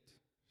yet,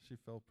 she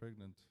fell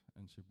pregnant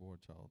and she bore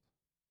a child.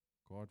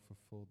 God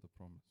fulfilled the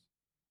promise.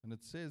 And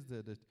it says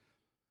there that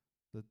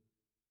the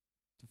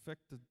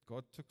fact that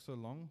God took so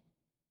long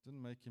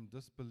didn't make him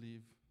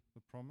disbelieve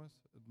the promise.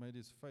 It made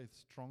his faith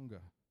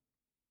stronger.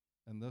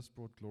 And this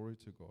brought glory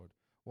to God.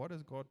 What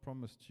has God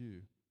promised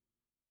you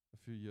a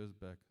few years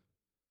back?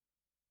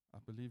 I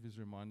believe he's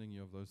reminding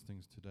you of those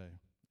things today.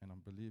 And I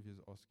believe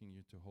he's asking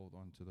you to hold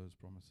on to those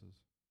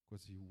promises,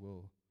 because he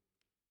will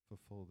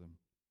fulfill them.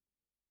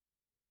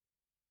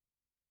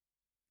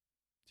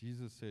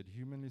 Jesus said,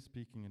 humanly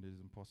speaking, it is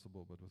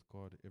impossible, but with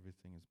God,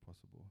 everything is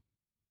possible.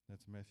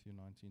 That's Matthew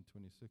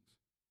 19:26.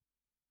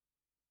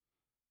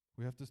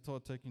 We have to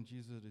start taking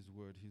Jesus at his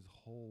word, his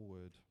whole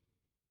word.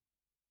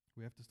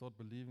 We have to start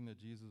believing that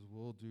Jesus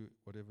will do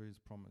whatever he's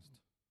promised.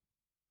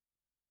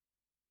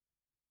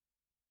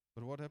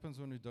 But what happens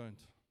when we don't?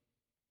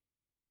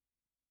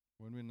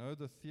 When we know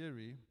the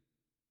theory,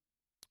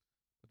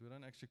 but we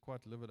don't actually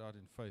quite live it out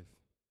in faith.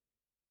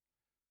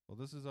 Well,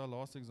 this is our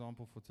last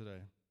example for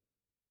today.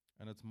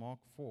 And it's Mark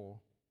 4,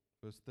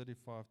 verse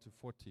 35 to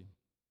 40.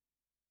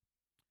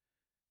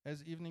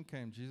 As evening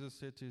came, Jesus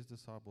said to his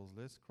disciples,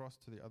 let's cross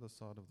to the other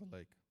side of the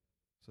lake.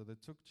 So they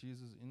took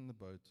Jesus in the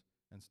boat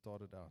and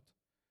started out,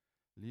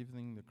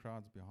 leaving the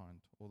crowds behind,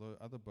 although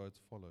other boats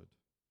followed.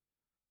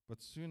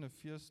 But soon a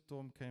fierce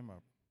storm came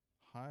up.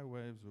 High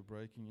waves were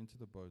breaking into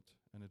the boat,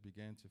 and it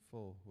began to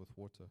fill with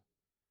water.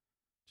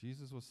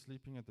 Jesus was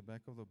sleeping at the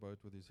back of the boat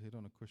with his head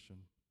on a cushion.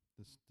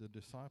 The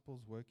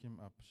disciples woke him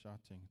up,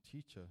 shouting,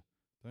 Teacher,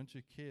 don't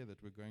you care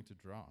that we're going to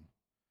drown?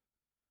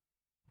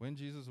 When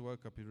Jesus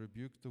woke up, he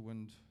rebuked the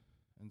wind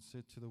and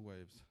said to the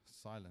waves,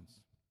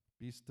 Silence,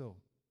 be still.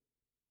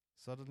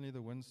 Suddenly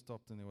the wind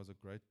stopped and there was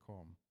a great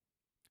calm.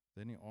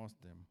 Then he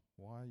asked them,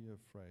 Why are you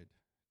afraid?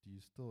 Do you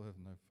still have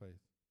no faith?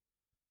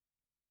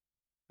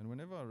 And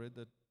whenever I read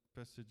that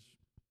passage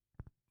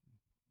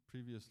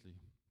previously,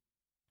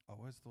 I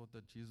always thought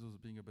that Jesus was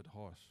being a bit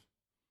harsh.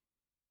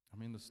 I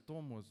mean, the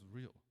storm was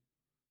real.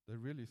 They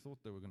really thought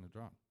they were going to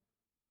drown.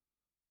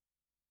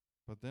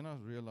 But then I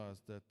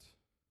realized that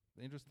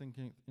the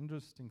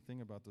interesting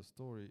thing about the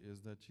story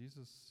is that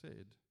Jesus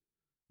said,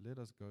 let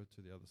us go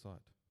to the other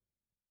side.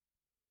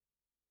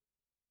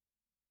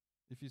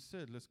 If he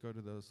said, let's go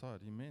to the other side,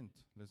 he meant,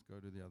 let's go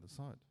to the other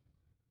side.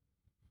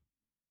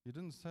 He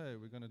didn't say,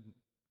 we're going to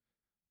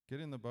get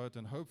in the boat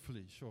and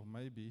hopefully, sure,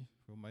 maybe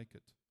we'll make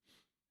it.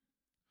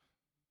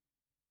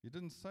 He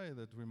didn't say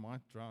that we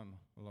might drown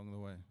along the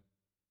way.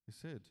 He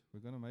said, we're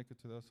going to make it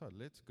to the other side.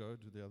 Let's go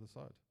to the other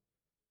side.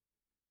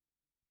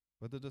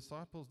 But the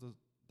disciples,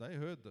 they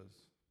heard this,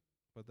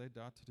 but they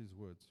doubted his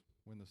words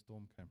when the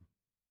storm came.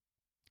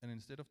 And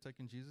instead of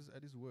taking Jesus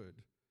at his word,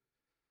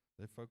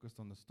 they focused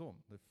on the storm.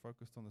 They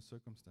focused on the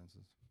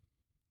circumstances.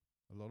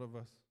 A lot of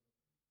us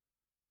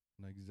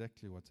know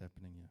exactly what's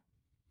happening here.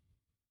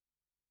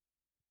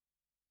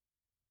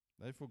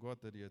 They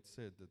forgot that he had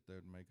said that they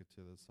would make it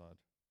to the side.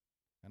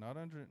 And I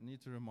don't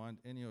need to remind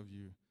any of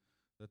you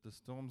that the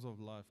storms of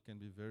life can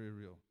be very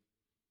real.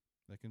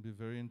 They can be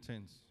very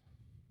intense.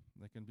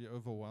 They can be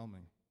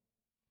overwhelming.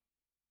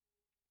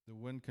 The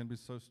wind can be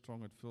so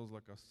strong it feels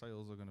like our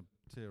sails are going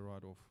to tear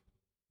right off.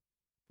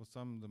 For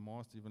some, the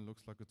mast even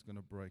looks like it's going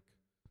to break.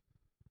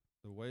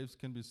 The waves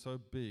can be so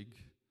big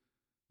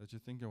that you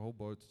think your whole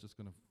boat's just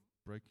going to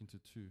break into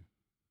two.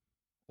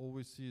 All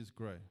we see is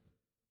gray.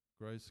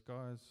 Gray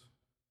skies,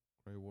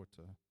 gray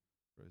water.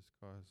 Gray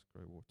skies,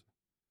 gray water.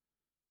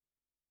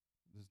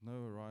 There's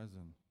no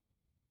horizon.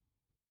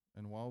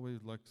 And while we're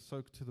like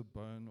soaked to the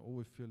bone, all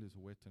we feel is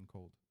wet and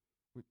cold.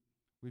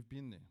 We've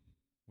been there.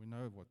 We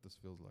know what this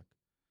feels like.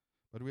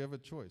 But we have a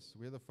choice.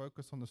 We either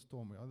focus on the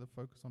storm, we either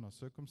focus on our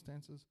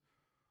circumstances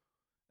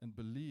and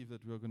believe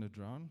that we are going to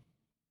drown,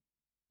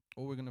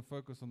 or we're going to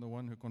focus on the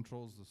one who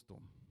controls the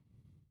storm.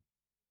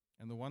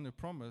 And the one who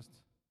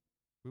promised,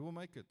 we will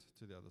make it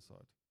to the other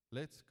side.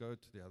 Let's go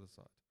to the other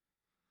side.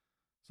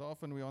 So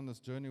often we're on this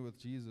journey with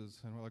Jesus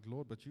and we're like,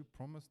 Lord, but you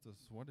promised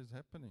us. What is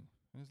happening?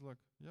 And he's like,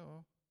 yeah,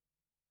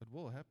 it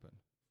will happen.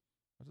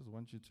 I just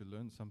want you to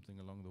learn something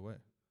along the way,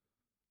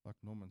 like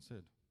Norman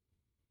said.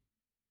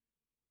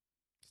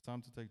 It's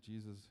time to take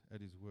Jesus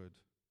at his word.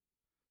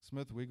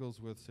 Smith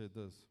Wigglesworth said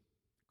this,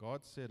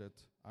 God said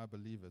it, I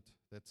believe it,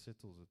 that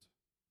settles it.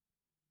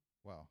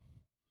 Wow.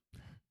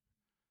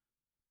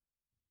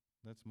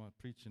 That's my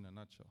preach in a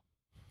nutshell.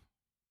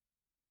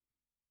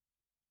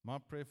 My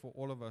prayer for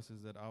all of us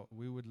is that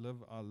we would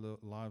live our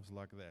lives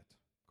like that.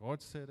 God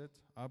said it,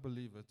 I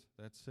believe it,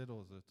 that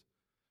settles it.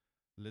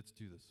 Let's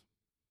do this.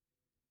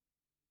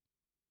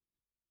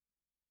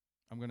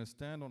 I'm going to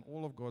stand on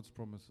all of God's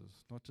promises,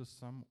 not just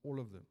some, all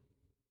of them.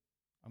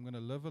 I'm going to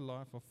live a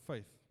life of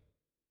faith,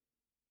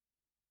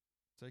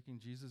 taking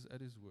Jesus at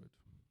his word,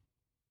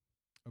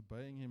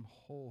 obeying him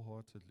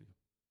wholeheartedly,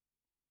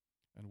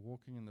 and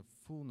walking in the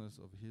fullness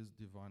of his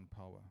divine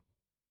power.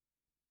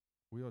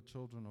 We are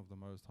children of the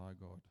Most High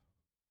God.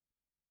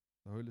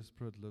 The Holy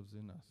Spirit lives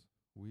in us.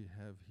 We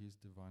have his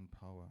divine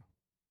power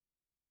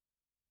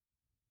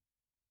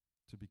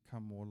to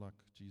become more like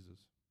Jesus,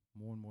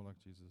 more and more like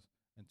Jesus,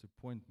 and to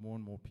point more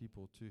and more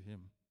people to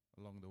him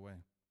along the way.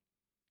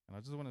 And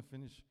I just want to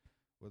finish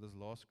with this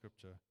last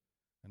scripture,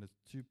 and it's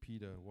 2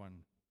 Peter 1,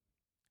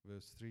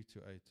 verse 3 to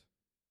 8.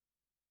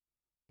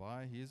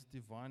 By his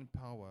divine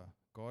power,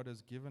 God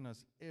has given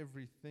us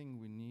everything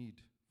we need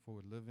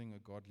for living a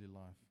godly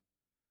life.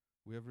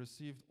 We have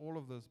received all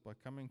of this by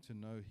coming to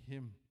know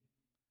him,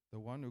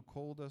 the one who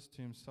called us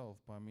to himself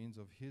by means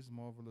of his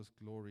marvelous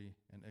glory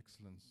and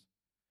excellence.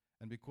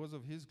 And because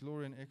of his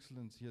glory and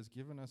excellence, he has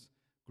given us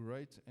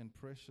great and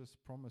precious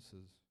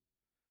promises.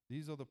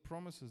 These are the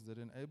promises that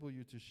enable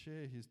you to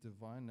share his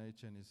divine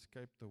nature and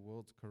escape the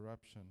world's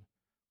corruption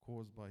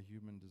caused by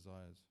human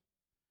desires.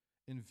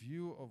 In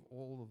view of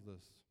all of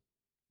this,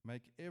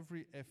 make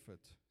every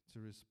effort to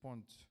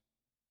respond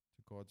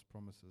to God's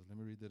promises. Let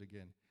me read that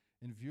again.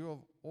 In view of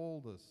all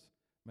this,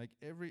 make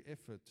every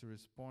effort to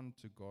respond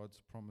to God's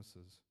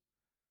promises.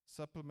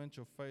 Supplement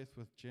your faith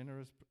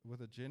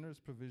with a generous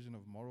provision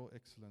of moral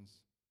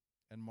excellence,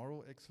 and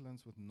moral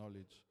excellence with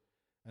knowledge,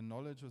 and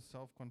knowledge with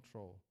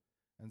self-control,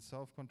 and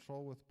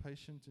self-control with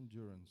patient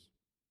endurance,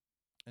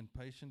 and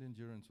patient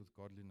endurance with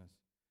godliness,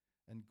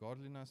 and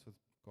godliness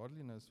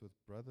with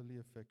brotherly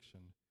affection,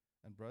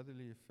 and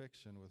brotherly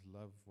affection with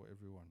love for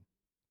everyone.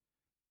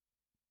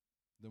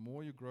 The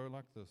more you grow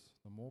like this,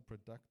 the more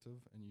productive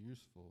and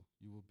useful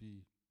you will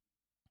be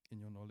in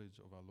your knowledge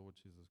of our Lord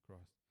Jesus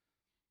Christ.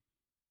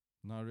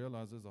 Now I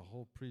realize there's a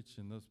whole preach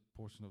in this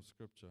portion of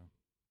Scripture,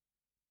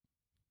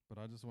 but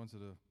I just wanted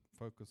to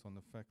focus on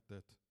the fact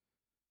that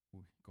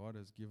God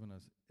has given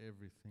us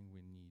everything we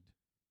need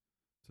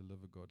to live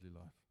a godly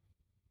life.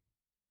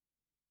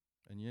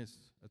 And yes,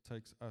 it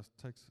takes us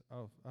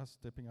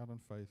stepping out in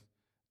faith,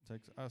 it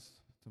takes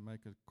us to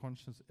make a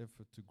conscious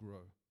effort to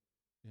grow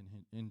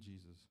in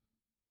Jesus.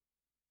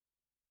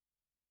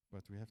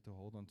 But we have to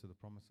hold on to the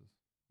promises.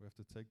 We have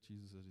to take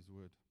Jesus at his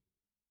word.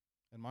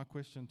 And my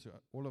question to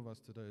all of us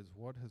today is,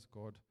 what has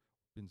God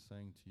been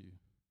saying to you?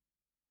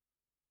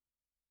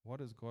 What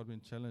has God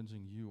been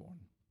challenging you on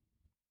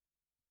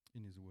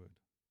in His Word?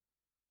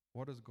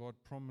 What has God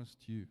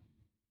promised you?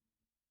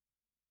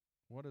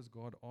 What has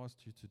God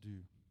asked you to do?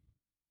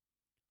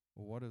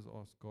 Or what has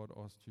God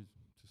asked you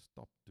to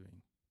stop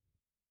doing?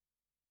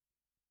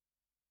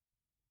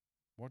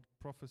 What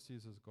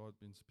prophecies has God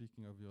been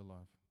speaking of your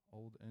life,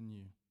 old and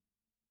new?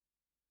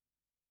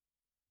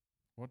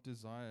 What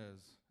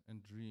desires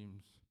and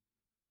dreams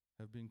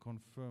have been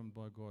confirmed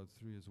by God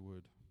through His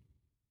Word?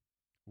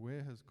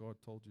 Where has God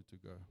told you to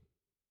go?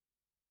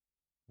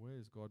 Where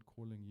is God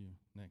calling you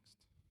next?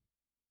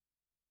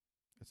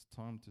 It's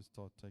time to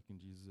start taking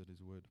Jesus at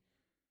His word.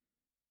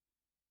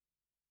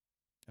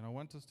 And I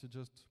want us to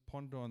just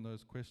ponder on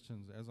those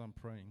questions as I'm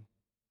praying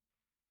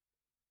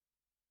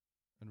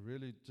and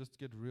really just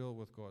get real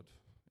with God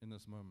in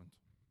this moment,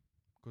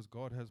 because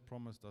God has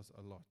promised us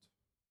a lot.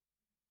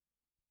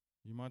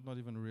 You might not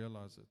even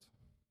realize it,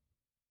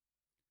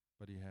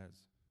 but He has.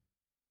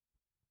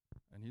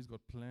 And He's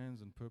got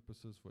plans and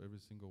purposes for every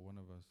single one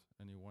of us,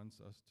 and He wants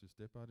us to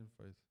step out in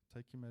faith,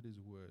 take Him at His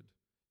word,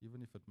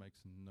 even if it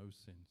makes no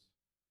sense,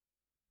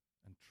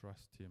 and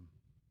trust Him.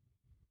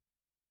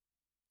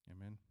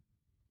 Amen.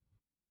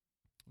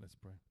 Let's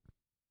pray.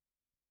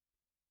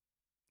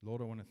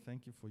 Lord, I want to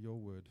thank You for Your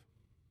word.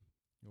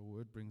 Your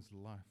word brings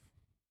life.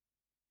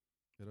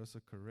 It also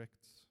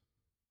corrects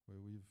where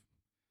we've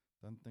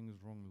done things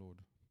wrong, Lord.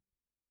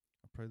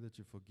 I pray that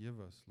You forgive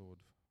us, Lord,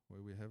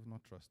 where we have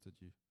not trusted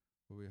You,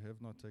 where we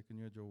have not taken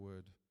You at Your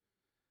word,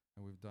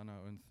 and we've done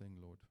our own thing,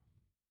 Lord.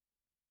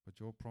 But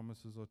Your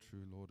promises are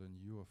true, Lord, and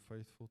You are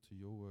faithful to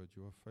Your word.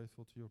 You are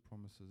faithful to Your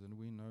promises, and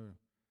we know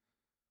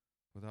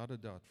without a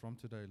doubt from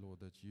today, Lord,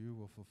 that You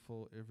will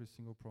fulfill every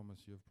single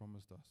promise You have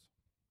promised us.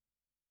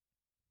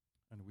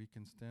 And we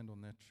can stand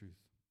on that truth.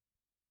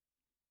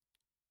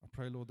 I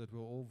pray, Lord, that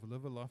we'll all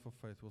live a life of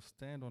faith. We'll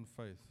stand on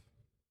faith.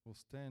 We'll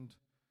stand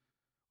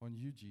on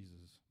You,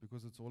 Jesus,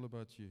 because it's all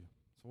about You.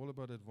 It's all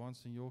about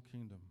advancing Your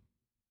kingdom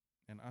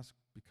and us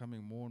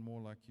becoming more and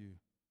more like You.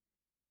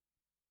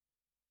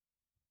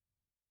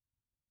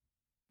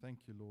 Thank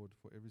You, Lord,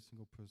 for every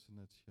single person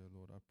that's here,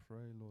 Lord. I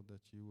pray, Lord,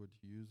 that You would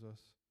use us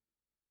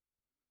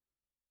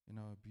in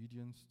our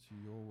obedience to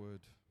Your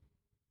word,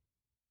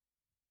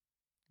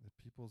 that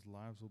people's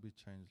lives will be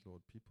changed,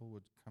 Lord. People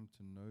would come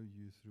to know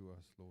You through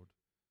us, Lord.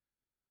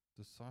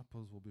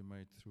 Disciples will be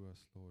made through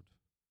us, Lord.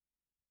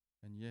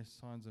 And yes,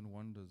 signs and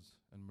wonders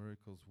and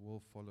miracles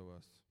will follow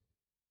us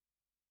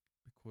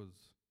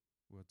because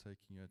we're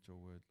taking You at Your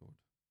word, Lord.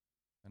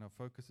 And our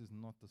focus is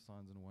not the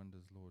signs and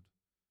wonders, Lord.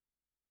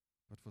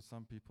 But for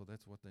some people,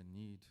 that's what they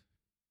need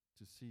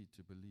to see,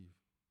 to believe.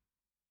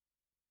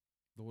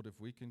 Lord, if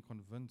we can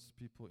convince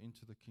people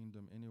into the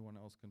kingdom, anyone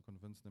else can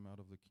convince them out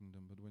of the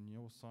kingdom. But when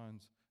Your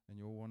signs and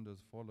Your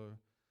wonders follow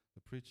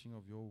the preaching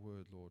of Your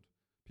word, Lord,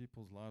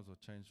 people's lives are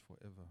changed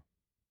forever.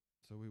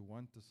 So we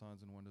want the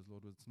signs and wonders,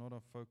 Lord. It's not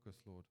our focus,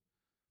 Lord.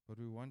 But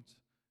we want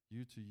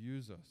You to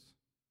use us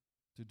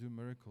to do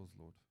miracles,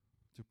 Lord.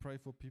 To pray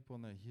for people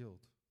and they're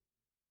healed.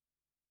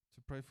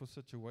 To pray for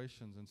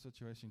situations and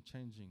situation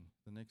changing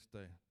the next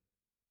day.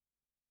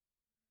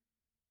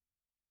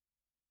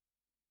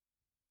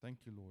 Thank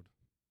You, Lord,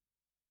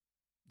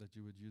 that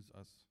You would use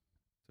us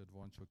to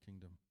advance Your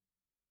kingdom.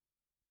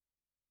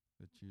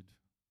 That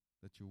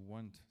You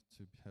want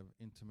to have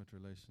intimate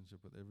relationship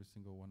with every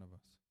single one of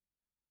us.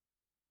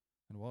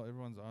 And while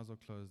everyone's eyes are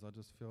closed, I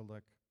just feel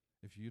like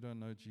if you don't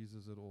know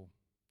Jesus at all,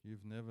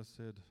 you've never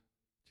said,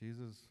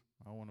 Jesus,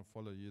 I want to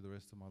follow You the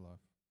rest of my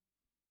life.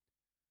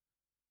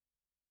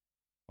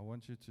 I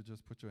want you to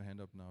just put your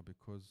hand up now,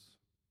 because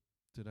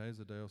today is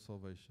a day of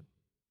salvation.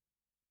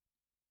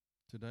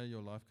 Today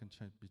your life can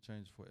be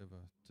changed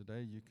forever.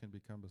 Today you can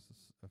become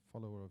a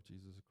follower of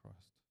Jesus Christ.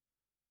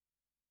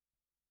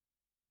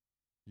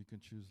 You can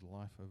choose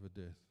life over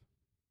death.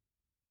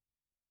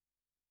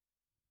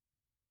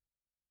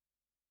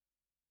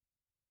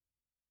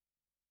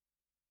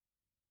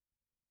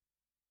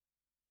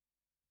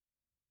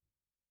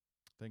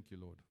 Thank You,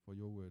 Lord, for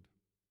Your word.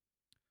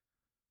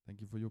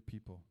 Thank You for Your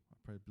people. I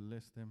pray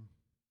bless them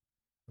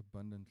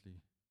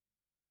abundantly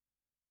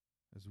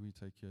as we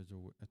take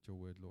You at Your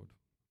word, Lord.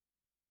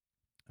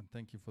 And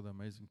thank You for the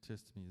amazing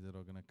testimonies that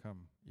are going to come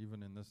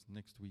even in this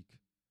next week,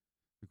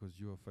 because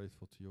You are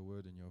faithful to Your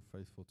word and You are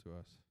faithful to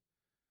us.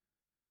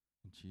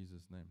 In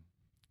Jesus' name,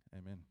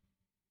 amen.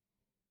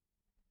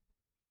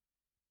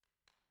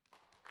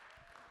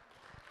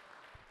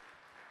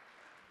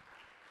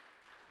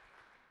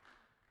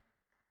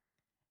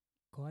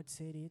 God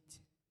said it.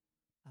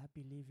 I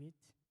believe it.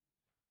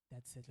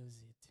 That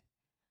settles it.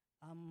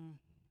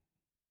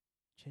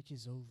 Church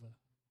is over.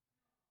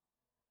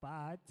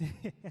 But